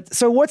 but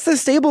so what's the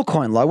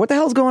stablecoin law? What the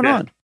hell's going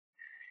on?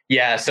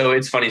 Yeah, so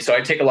it's funny. So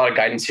I take a lot of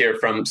guidance here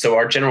so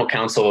our general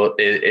counsel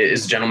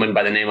is a gentleman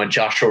by the name of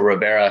Joshua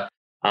Rivera,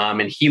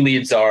 and he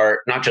leads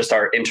not just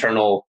our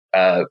internal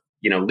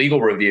legal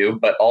review,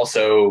 but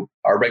also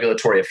our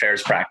regulatory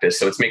affairs practice.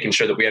 So it's making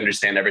sure that we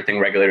understand everything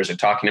regulators are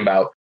talking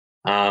about.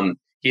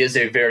 He is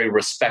a very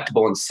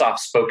respectable and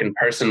soft-spoken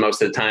person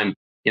most of the time.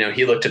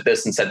 He looked at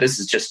this and said, this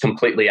is just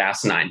completely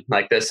asinine.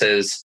 Like, this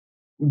is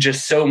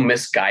just so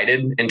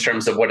misguided in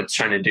terms of what it's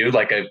trying to do.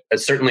 Like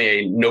certainly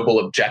a noble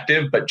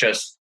objective, but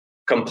just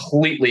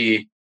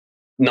completely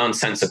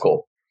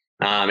nonsensical.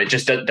 It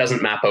just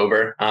doesn't map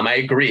over. I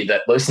agree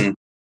that, listen,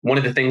 one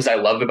of the things I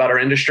love about our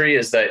industry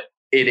is that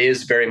it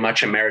is very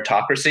much a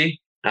meritocracy.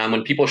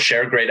 When people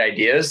share great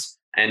ideas,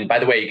 and by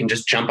the way, you can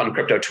just jump on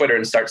crypto Twitter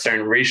and start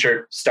sharing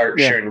research, start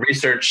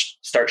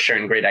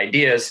sharing great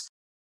ideas.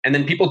 And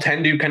then people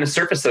tend to kind of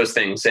surface those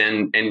things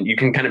and you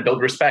can kind of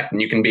build respect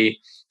and you can be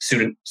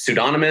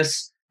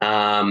pseudonymous.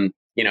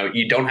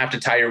 You don't have to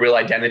tie your real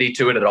identity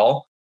to it at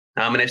all.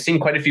 And I've seen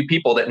quite a few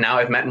people that now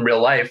I've met in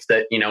real life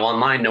that,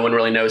 online, no one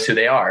really knows who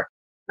they are.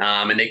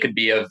 And they could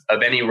be of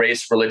any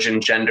race, religion,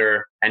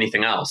 gender,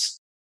 anything else.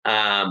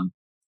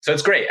 So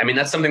it's great. I mean,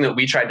 that's something that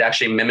we tried to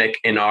actually mimic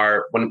in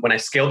when I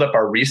scaled up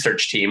our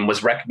research team,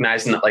 was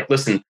recognizing that, like,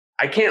 listen,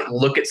 I can't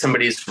look at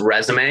somebody's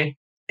resume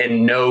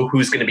and know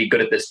who's going to be good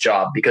at this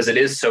job because it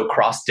is so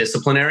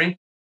cross-disciplinary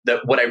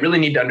that what I really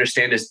need to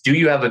understand is, do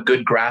you have a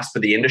good grasp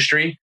of the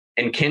industry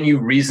and can you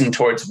reason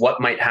towards what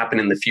might happen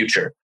in the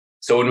future?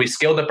 So when we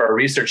scaled up our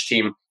research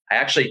team, I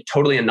actually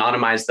totally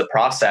anonymized the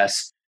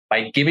process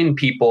by giving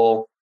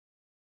people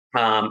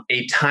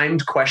a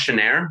timed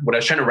questionnaire. What I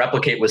was trying to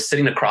replicate was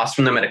sitting across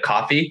from them at a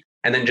coffee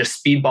and then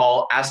just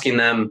speedball asking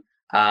them,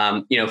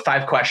 5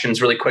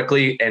 questions really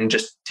quickly and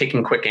just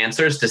taking quick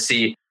answers to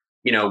see,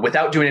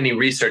 without doing any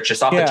research,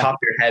 just off the top of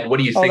your head, what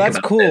do you think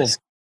about this?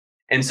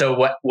 And so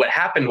what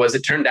happened was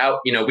it turned out,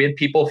 we had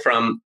people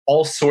from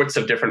all sorts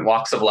of different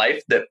walks of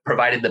life that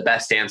provided the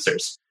best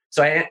answers.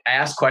 So I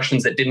asked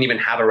questions that didn't even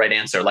have a right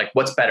answer, like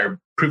what's better,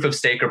 proof of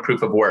stake or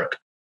proof of work?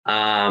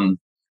 What's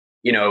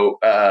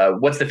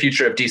the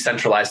future of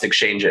decentralized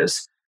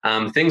exchanges?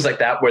 Things like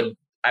that, where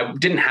I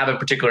didn't have a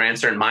particular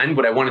answer in mind.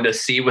 What I wanted to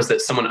see was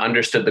that someone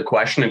understood the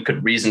question and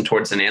could reason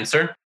towards an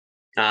answer.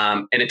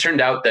 And it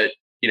turned out that,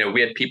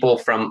 we had people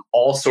from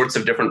all sorts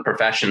of different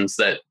professions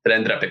that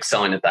ended up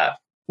excelling at that.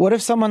 What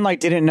if someone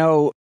didn't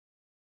know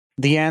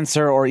the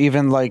answer, or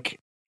even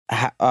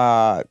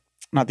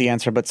not the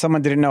answer, but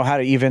someone didn't know how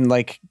to even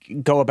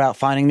go about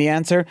finding the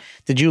answer?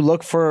 Did you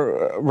look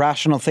for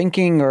rational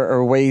thinking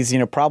or ways,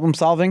 problem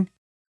solving?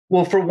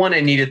 Well, for one,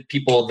 I needed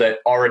people that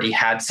already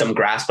had some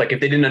grasp. Like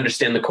if they didn't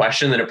understand the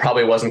question, then it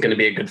probably wasn't going to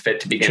be a good fit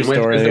to begin with,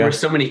 because there were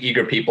so many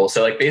eager people.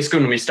 So basically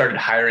when we started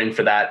hiring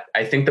for that,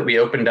 I think that we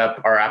opened up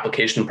our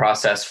application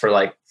process for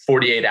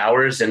 48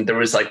 hours and there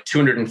was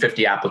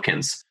 250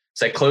 applicants.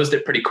 So I closed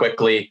it pretty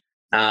quickly.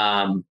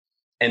 And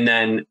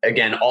then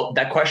again, all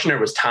that questionnaire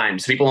was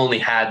timed. So people only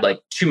had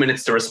 2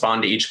 minutes to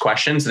respond to each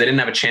question. So they didn't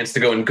have a chance to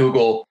go and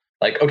Google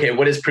okay,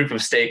 what is proof of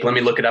stake? Let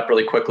me look it up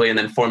really quickly and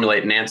then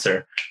formulate an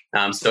answer.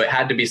 So it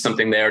had to be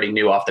something they already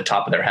knew off the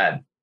top of their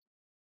head.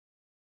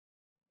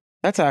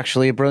 That's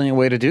actually a brilliant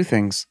way to do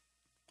things.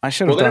 I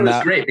should have done that. Well, that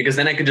was great, because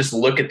then I could just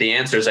look at the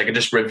answers. I could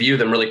just review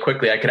them really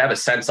quickly. I could have a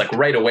sense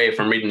right away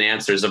from reading the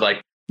answers of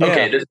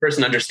okay, this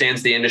person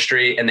understands the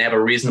industry and they have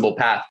a reasonable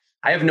path.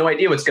 I have no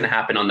idea what's going to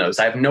happen on those.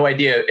 I have no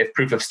idea if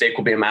proof of stake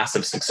will be a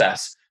massive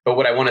success. But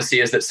what I want to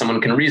see is that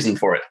someone can reason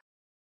for it.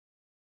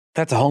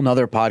 That's a whole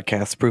nother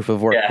podcast, proof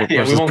of work.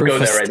 Yeah, we won't go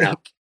there right now.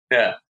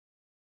 Yeah.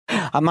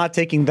 I'm not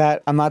taking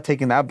that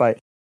bite.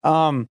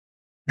 But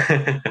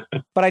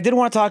I did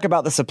want to talk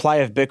about the supply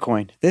of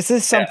Bitcoin. This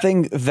is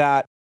something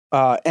that,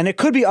 and it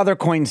could be other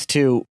coins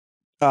too,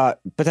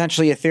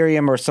 potentially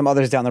Ethereum or some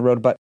others down the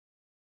road, but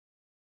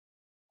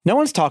no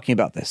one's talking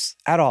about this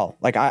at all.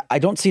 I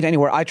don't see it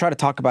anywhere. I try to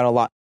talk about it a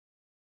lot.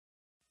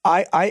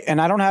 And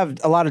I don't have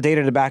a lot of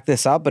data to back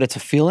this up, but it's a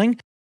feeling.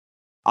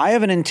 I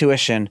have an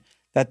intuition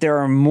that there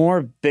are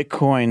more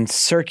Bitcoin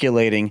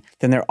circulating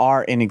than there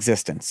are in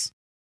existence.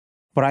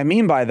 What I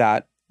mean by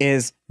that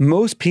is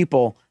most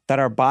people that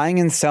are buying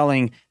and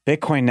selling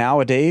Bitcoin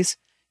nowadays,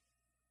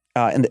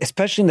 and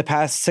especially in the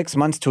past 6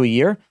 months to a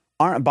year,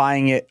 aren't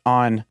buying it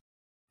aren't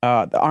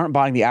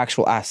buying the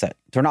actual asset.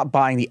 They're not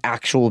buying the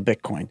actual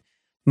Bitcoin.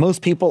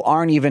 Most people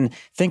aren't even,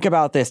 think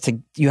about this,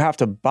 you have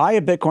to buy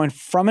a Bitcoin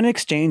from an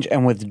exchange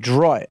and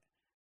withdraw it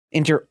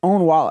into your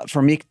own wallet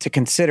for me to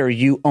consider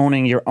you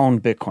owning your own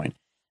Bitcoin.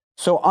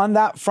 So on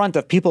that front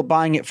of people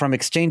buying it from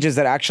exchanges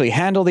that actually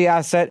handle the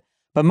asset,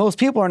 but most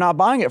people are not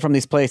buying it from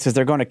these places.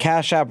 They're going to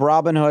Cash App,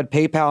 Robinhood,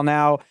 PayPal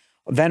now,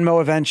 Venmo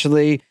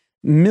eventually,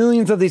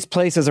 millions of these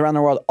places around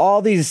the world,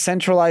 all these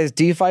centralized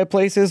DeFi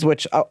places,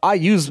 which I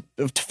use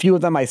a few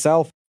of them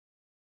myself.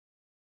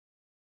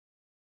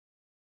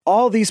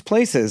 All these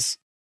places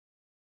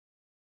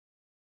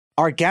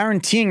are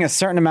guaranteeing a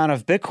certain amount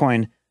of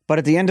Bitcoin, but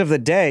at the end of the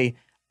day,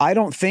 I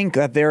don't think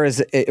that there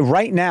is,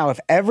 right now, if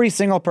every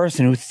single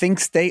person who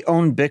thinks they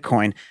own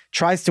Bitcoin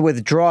tries to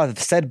withdraw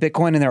said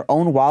Bitcoin in their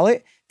own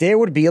wallet, there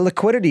would be a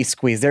liquidity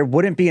squeeze. There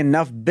wouldn't be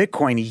enough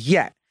Bitcoin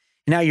yet.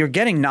 Now, you're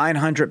getting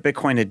 900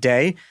 Bitcoin a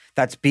day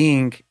that's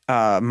being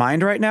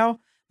mined right now,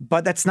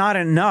 but that's not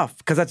enough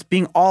because that's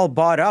being all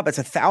bought up. It's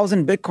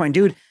 1,000 Bitcoin.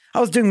 Dude,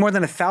 I was doing more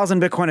than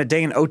 1,000 Bitcoin a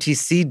day in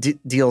OTC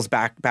deals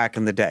back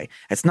in the day.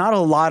 It's not a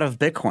lot of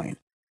Bitcoin.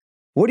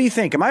 What do you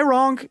think? Am I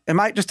wrong?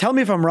 Just tell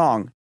me if I'm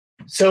wrong.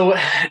 So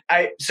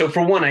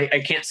for one,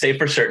 I can't say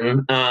for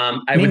certain.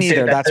 Me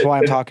neither. That's why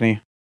I'm talking to you.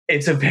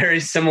 It's a very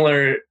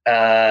similar,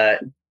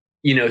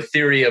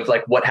 theory of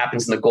what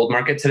happens in the gold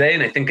market today.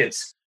 And I think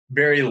it's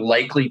very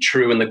likely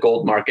true in the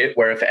gold market,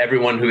 where if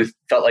everyone who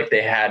felt like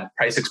they had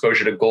price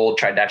exposure to gold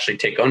tried to actually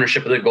take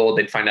ownership of the gold,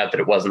 they'd find out that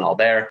it wasn't all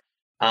there.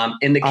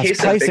 In the case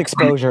of price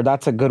exposure,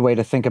 that's a good way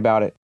to think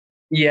about it.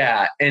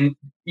 Yeah. And,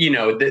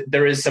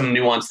 there is some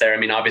nuance there. I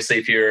mean, obviously,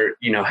 if you're,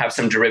 have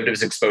some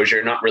derivatives exposure,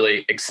 you're not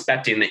really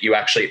expecting that you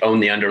actually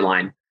own the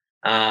underlying.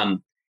 In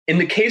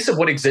the case of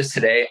what exists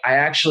today,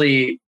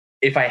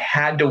 if I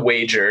had to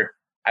wager,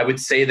 I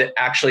would say that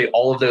actually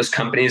all of those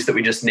companies that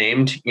we just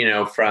named,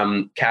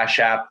 from Cash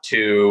App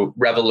to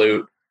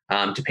Revolut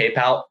to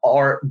PayPal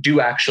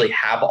do actually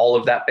have all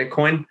of that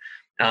Bitcoin.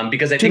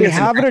 Because I think do they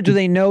have it, or do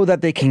they know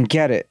that they can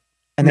get it?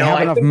 And they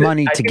have enough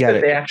money to get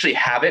it. They actually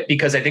have it,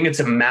 because I think it's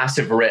a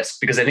massive risk,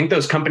 because I think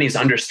those companies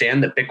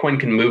understand that Bitcoin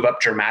can move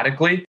up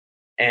dramatically.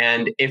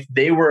 And if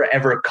they were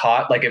ever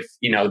caught, like if,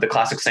 the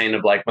classic saying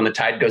of like, when the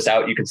tide goes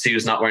out, you can see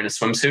who's not wearing a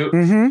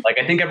swimsuit. Like,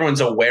 I think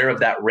everyone's aware of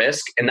that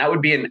risk. And that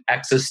would be an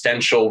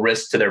existential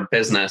risk to their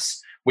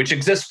business, which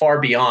exists far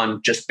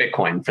beyond just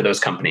Bitcoin for those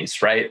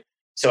companies, right?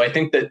 So I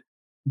think that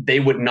they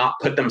would not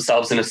put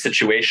themselves in a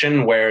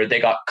situation where they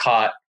got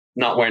caught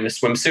not wearing a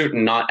swimsuit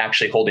and not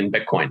actually holding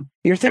Bitcoin.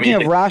 You're thinking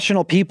of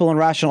rational people and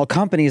rational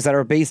companies that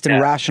are based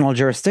in rational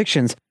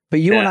jurisdictions.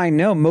 But you and I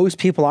know most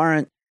people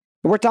aren't.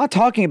 We're not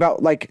talking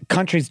about like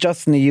countries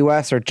just in the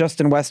US or just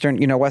in Western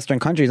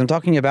countries. I'm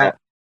talking about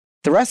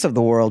the rest of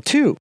the world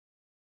too.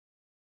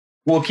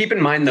 Well, keep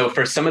in mind though,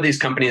 for some of these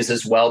companies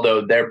as well,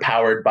 though, they're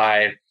powered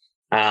by,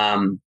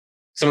 some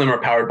of them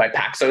are powered by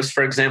Paxos,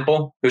 for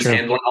example, who's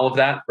handling all of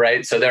that,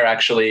 right? So they're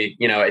actually,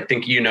 I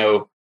think,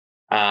 the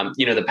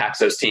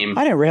Paxos team.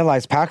 I didn't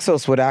realize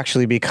Paxos would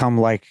actually become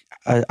like,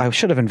 I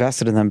should have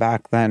invested in them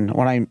back then.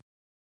 When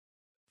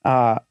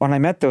I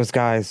met those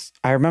guys,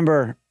 I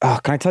remember,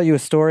 can I tell you a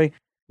story?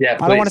 Yeah,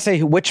 please. I don't want to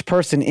say which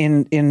person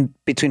in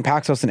between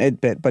Paxos and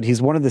Idbit, but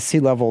he's one of the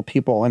C-level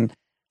people. And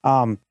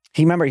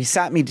he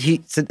sat me,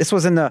 he said, this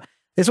was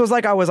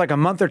like I was like a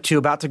month or two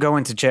about to go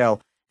into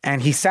jail.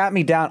 And he sat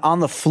me down on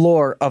the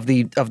floor of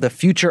the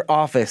future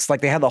office.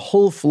 Like they had the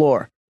whole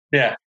floor.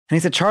 Yeah. And he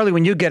said, Charlie,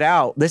 when you get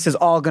out, this is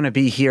all going to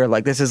be here.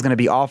 Like this is going to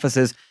be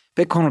offices.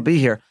 Bitcoin will be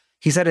here.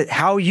 He said,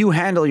 how you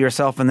handle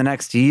yourself in the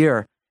next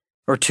year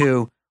or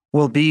two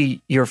will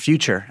be your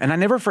future. And I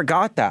never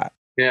forgot that.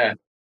 Yeah.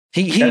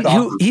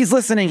 He's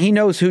listening. He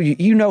knows who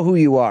you know who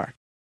you are.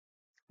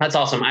 That's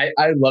awesome. I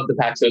love the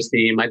Paxos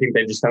team. I think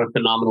they've just done a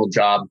phenomenal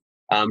job,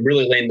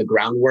 really laying the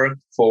groundwork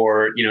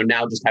for,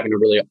 now just having a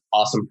really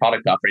awesome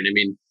product offering. I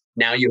mean,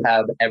 now you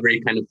have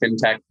every kind of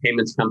fintech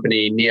payments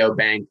company,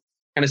 neobank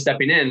kind of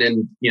stepping in,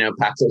 and,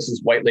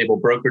 Paxos's white label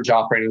brokerage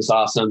offering is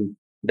awesome.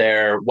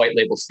 Their white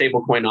label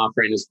stablecoin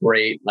offering is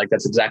great. Like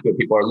that's exactly what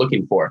people are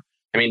looking for.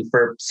 I mean,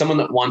 for someone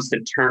that wants to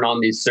turn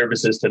on these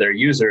services to their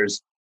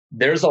users,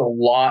 there's a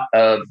lot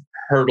of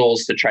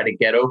hurdles to try to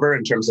get over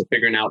in terms of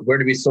figuring out where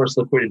do we source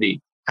liquidity?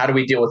 How do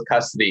we deal with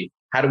custody?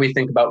 How do we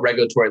think about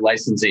regulatory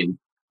licensing?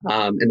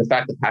 And the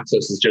fact that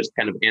Paxos has just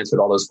kind of answered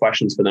all those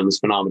questions for them is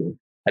phenomenal.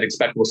 I'd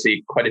expect we'll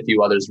see quite a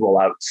few others roll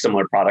out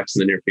similar products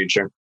in the near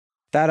future.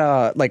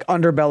 That like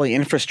underbelly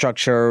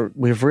infrastructure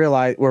we're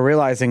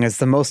realizing is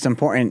the most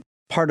important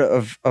part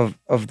of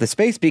the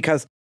space,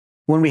 because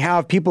when we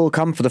have people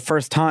come for the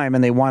first time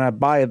and they want to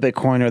buy a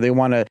Bitcoin or they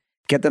want to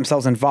get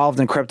themselves involved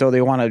in crypto,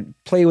 they want to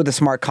play with a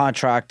smart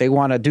contract, they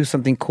want to do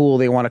something cool,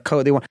 they want to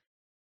code,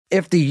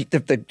 if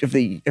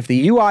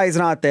the UI is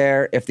not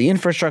there, if the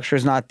infrastructure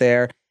is not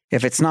there,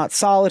 if it's not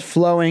solid,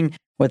 flowing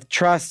with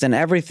trust and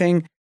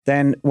everything,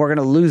 then we're going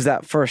to lose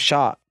that first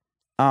shot.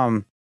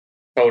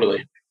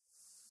 Totally.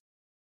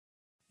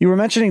 You were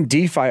mentioning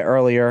DeFi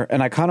earlier,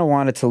 and I kind of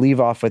wanted to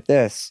leave off with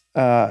this.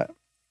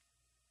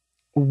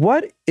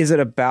 What is it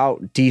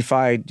about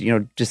DeFi,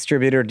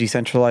 distributed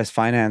decentralized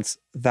finance,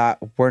 that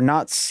we're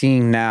not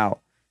seeing now,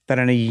 that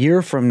in a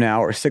year from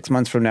now or 6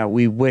 months from now,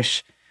 we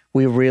wish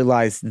we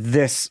realized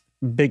this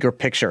bigger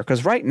picture?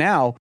 Because right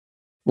now,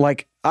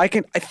 like I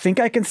think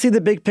I can see the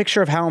big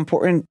picture of how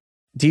important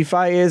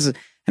DeFi is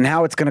and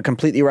how it's going to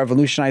completely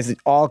revolutionize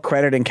all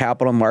credit and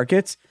capital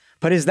markets.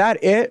 But is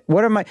that it?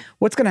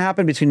 What's going to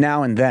happen between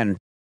now and then?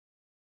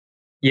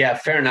 Yeah,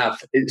 fair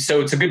enough. So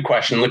it's a good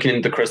question, looking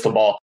into the crystal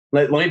ball.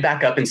 Let me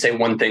back up and say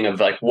one thing of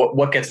like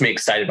what gets me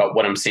excited about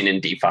what I'm seeing in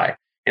DeFi.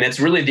 And it's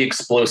really the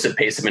explosive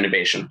pace of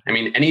innovation. I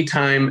mean,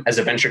 anytime as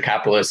a venture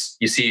capitalist,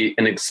 you see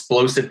an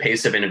explosive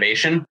pace of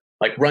innovation,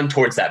 like run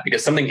towards that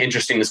because something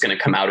interesting is going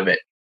to come out of it.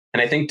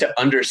 And I think to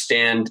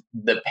understand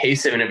the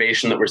pace of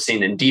innovation that we're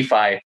seeing in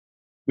DeFi,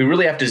 we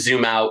really have to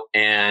zoom out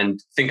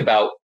and think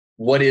about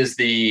what is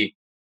the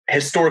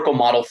historical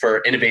model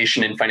for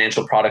innovation in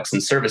financial products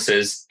and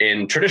services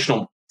in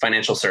traditional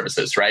financial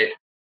services, right?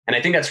 And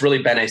I think that's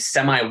really been a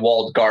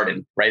semi-walled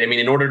garden, right? I mean,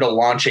 in order to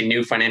launch a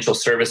new financial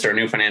service or a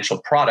new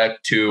financial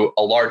product to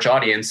a large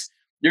audience,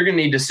 you're going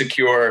to need to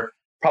secure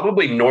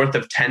probably north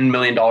of $10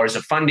 million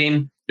of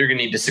funding. You're going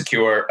to need to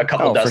secure a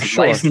couple dozen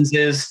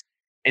licenses.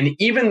 And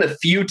even the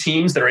few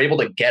teams that are able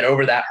to get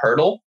over that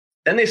hurdle,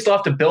 then they still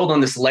have to build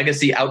on this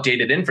legacy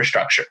outdated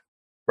infrastructure,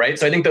 right?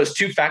 So I think those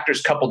two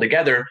factors coupled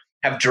together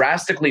have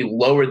drastically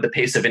lowered the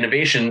pace of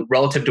innovation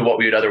relative to what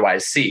we would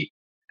otherwise see.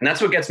 And that's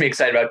what gets me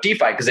excited about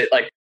DeFi, because it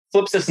like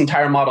flips this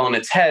entire model on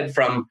its head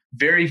from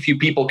very few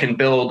people can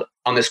build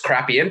on this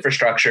crappy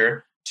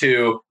infrastructure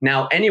to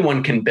now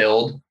anyone can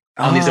build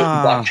on these open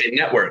blockchain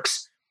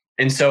networks.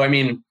 And so, I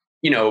mean,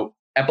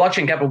 at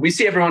Blockchain Capital, we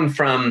see everyone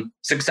from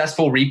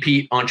successful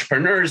repeat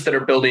entrepreneurs that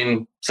are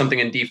building something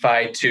in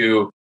DeFi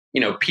to,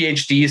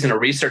 PhDs in a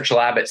research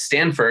lab at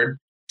Stanford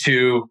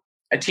to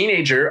a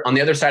teenager on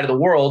the other side of the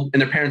world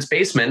in their parents'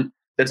 basement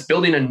that's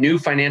building a new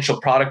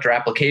financial product or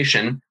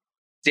application,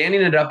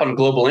 standing it up on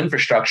global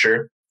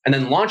infrastructure, and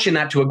then launching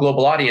that to a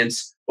global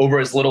audience over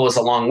as little as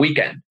a long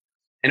weekend.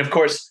 And of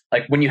course,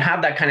 like when you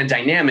have that kind of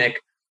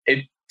dynamic,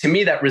 to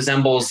me, that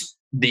resembles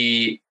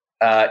the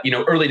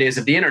early days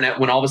of the internet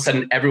when all of a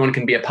sudden everyone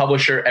can be a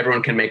publisher,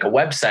 everyone can make a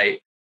website.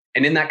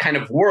 And in that kind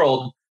of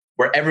world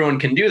where everyone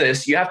can do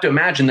this, you have to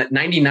imagine that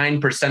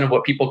 99% of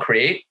what people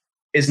create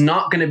is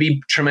not going to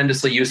be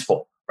tremendously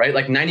useful, right?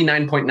 Like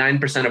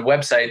 99.9% of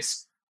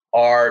websites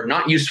are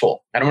not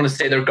useful. I don't want to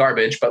say they're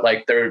garbage, but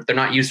like they're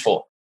not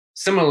useful.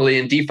 Similarly,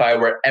 in DeFi,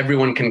 where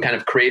everyone can kind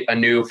of create a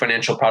new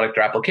financial product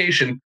or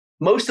application,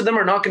 most of them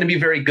are not going to be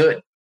very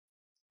good,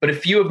 but a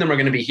few of them are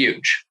going to be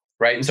huge,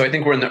 right? And so I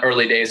think we're in the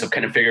early days of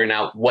kind of figuring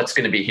out what's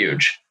going to be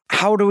huge.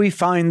 How do we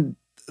find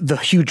the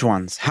huge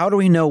ones? How do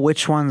we know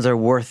which ones are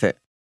worth it?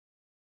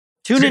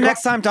 Tune in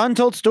next time to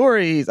Untold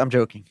Stories. I'm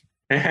joking.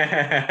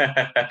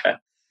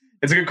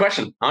 It's a good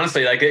question.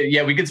 Honestly, like,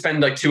 yeah, we could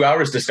spend like 2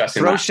 hours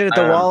discussing Throw that. shit at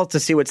the wall to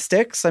see what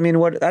sticks. I mean,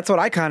 that's what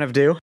I kind of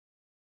do.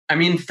 I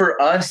mean, for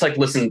us, like,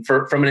 listen,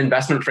 from an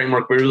investment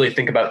framework, we really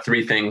think about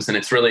three things. And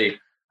it's really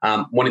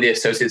one of the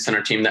associates in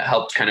our team that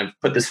helped kind of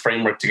put this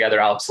framework together,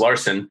 Alex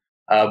Larson.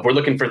 We're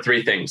looking for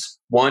three things.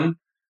 One,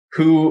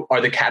 who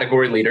are the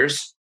category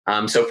leaders?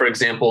 So for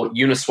example,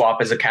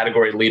 Uniswap is a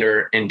category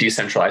leader in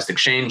decentralized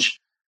exchange.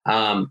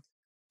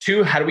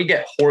 Two, how do we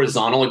get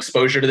horizontal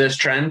exposure to this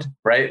trend,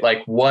 right?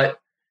 Like what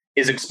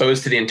is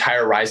exposed to the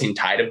entire rising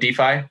tide of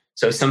DeFi?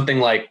 So something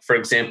like, for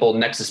example,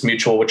 Nexus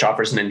Mutual, which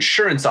offers an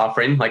insurance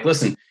offering. Like,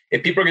 listen,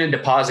 if people are going to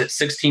deposit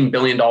 $16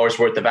 billion worth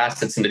of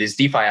assets into these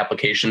DeFi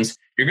applications,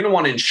 you're going to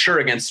want to insure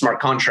against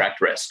smart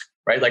contract risk,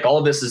 right? Like all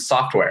of this is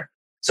software.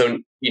 So,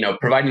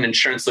 providing an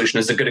insurance solution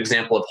is a good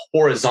example of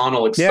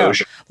horizontal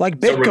exposure. Yeah, like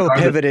BitGo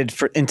pivoted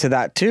into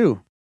that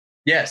too.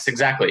 Yes,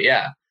 exactly.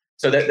 Yeah.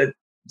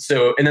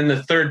 So, and then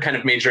the third kind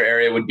of major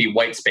area would be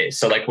white space.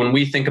 So like when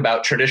we think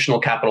about traditional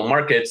capital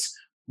markets,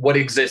 what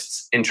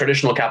exists in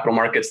traditional capital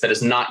markets that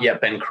has not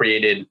yet been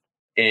created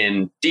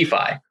in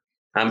DeFi?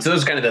 So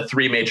those are kind of the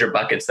three major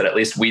buckets that at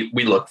least we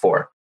look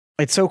for.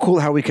 It's so cool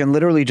how we can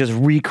literally just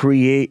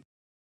recreate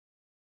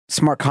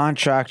smart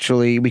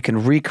contractually. We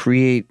can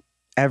recreate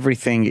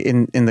everything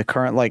in the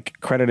current like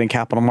credit and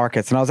capital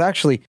markets. And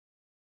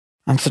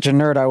I'm such a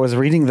nerd. I was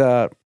reading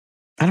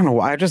I don't know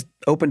why. I just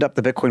opened up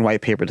the Bitcoin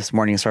white paper this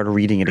morning and started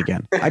reading it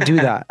again. I do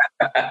that.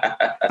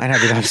 I know,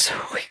 dude, I'm so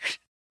weird.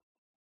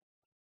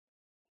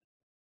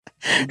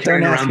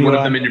 Carrying around one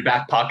of them in your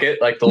back pocket,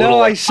 like the no,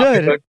 little. I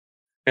should.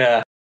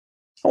 Yeah.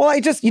 Well,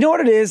 you know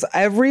what it is?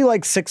 Every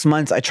like 6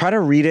 months, I try to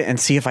read it and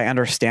see if I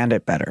understand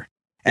it better.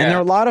 And there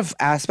are a lot of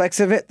aspects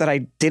of it that I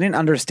didn't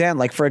understand.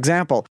 Like, for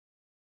example,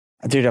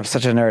 dude, I'm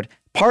such a nerd.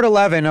 Part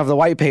 11 of the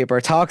white paper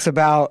talks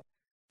about,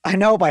 I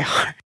know by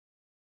heart.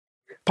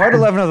 Part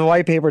 11 of the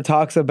white paper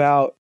talks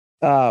about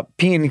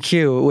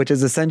P&Q, which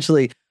is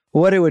essentially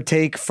what it would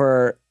take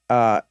for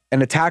an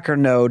attacker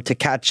node to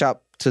catch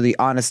up to the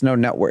honest node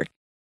network.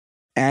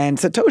 And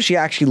Satoshi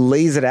actually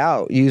lays it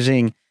out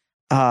using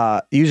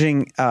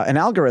an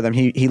algorithm.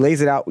 He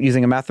lays it out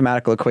using a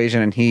mathematical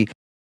equation, and he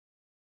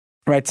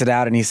writes it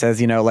out. And he says,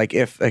 like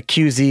if a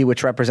QZ,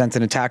 which represents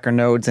an attacker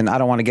nodes, and I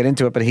don't want to get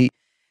into it, but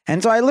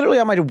and so I literally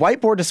on my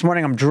whiteboard this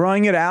morning, I'm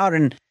drawing it out,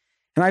 and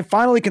I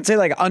finally can say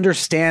like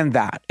understand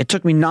that. It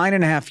took me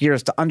 9.5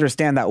 years to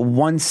understand that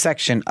one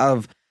section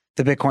of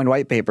the Bitcoin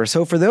white paper.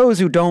 So for those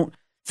who don't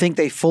think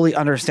they fully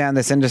understand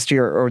this industry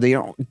or they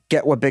don't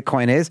get what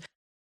Bitcoin is,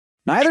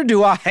 neither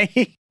do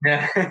I.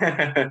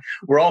 Yeah.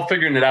 We're all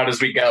figuring it out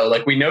as we go.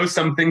 Like we know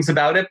some things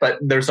about it, but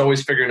there's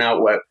always figuring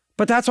out what.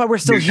 But that's why we're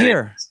still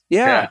here.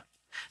 Yeah.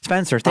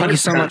 Spencer, thank 100%. you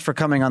so much for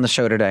coming on the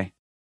show today.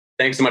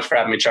 Thanks so much for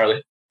having me,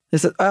 Charlie.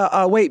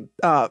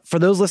 For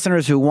those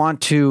listeners who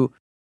want to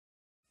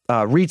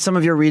read some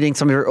of your readings,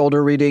 some of your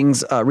older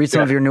readings, read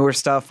some of your newer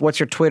stuff, what's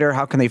your Twitter?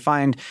 How can they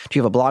find? Do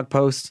you have a blog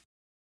post?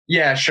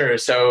 Yeah, sure.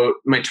 So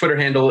my Twitter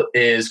handle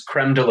is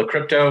Creme de la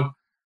Crypto.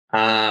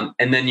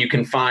 And then you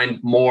can find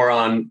more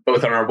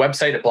both on our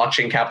website at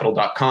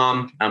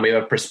blockchaincapital.com. We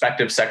have a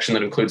perspective section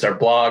that includes our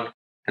blog,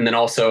 and then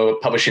also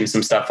publishing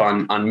some stuff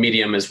on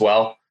Medium as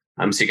well.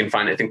 So you can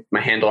find, I think my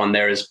handle on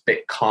there is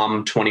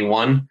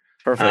Bitcom21.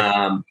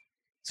 Perfect.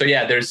 So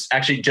yeah, there's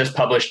actually just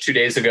published 2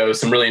 days ago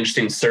some really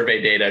interesting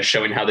survey data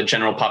showing how the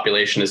general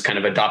population is kind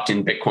of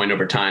adopting Bitcoin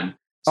over time.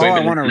 So I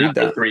want to read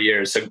that. For 3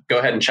 years. So go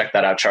ahead and check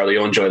that out, Charlie.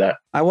 You'll enjoy that.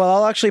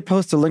 I'll actually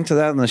post a link to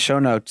that in the show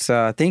notes.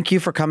 Thank you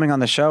for coming on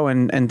the show.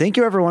 And thank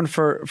you everyone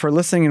for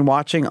listening and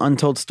watching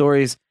Untold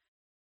Stories.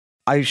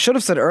 I should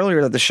have said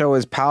earlier that the show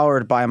is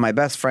powered by my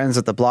best friends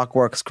at the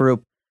Blockworks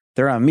Group.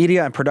 They're a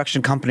media and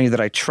production company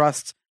that I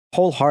trust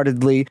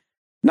wholeheartedly,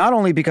 not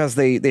only because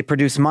they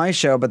produce my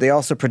show, but they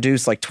also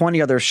produce like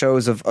 20 other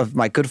shows of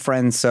my good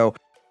friends. So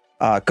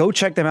go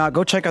check them out.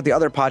 Go check out the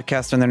other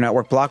podcasts in their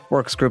network,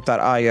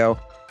 blockworksgroup.io.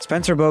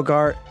 Spencer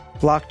Bogart,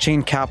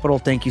 Blockchain Capital,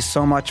 thank you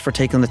so much for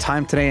taking the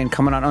time today and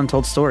coming on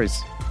Untold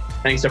Stories.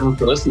 Thanks everyone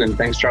for listening.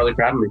 Thanks, Charlie,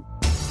 for having me.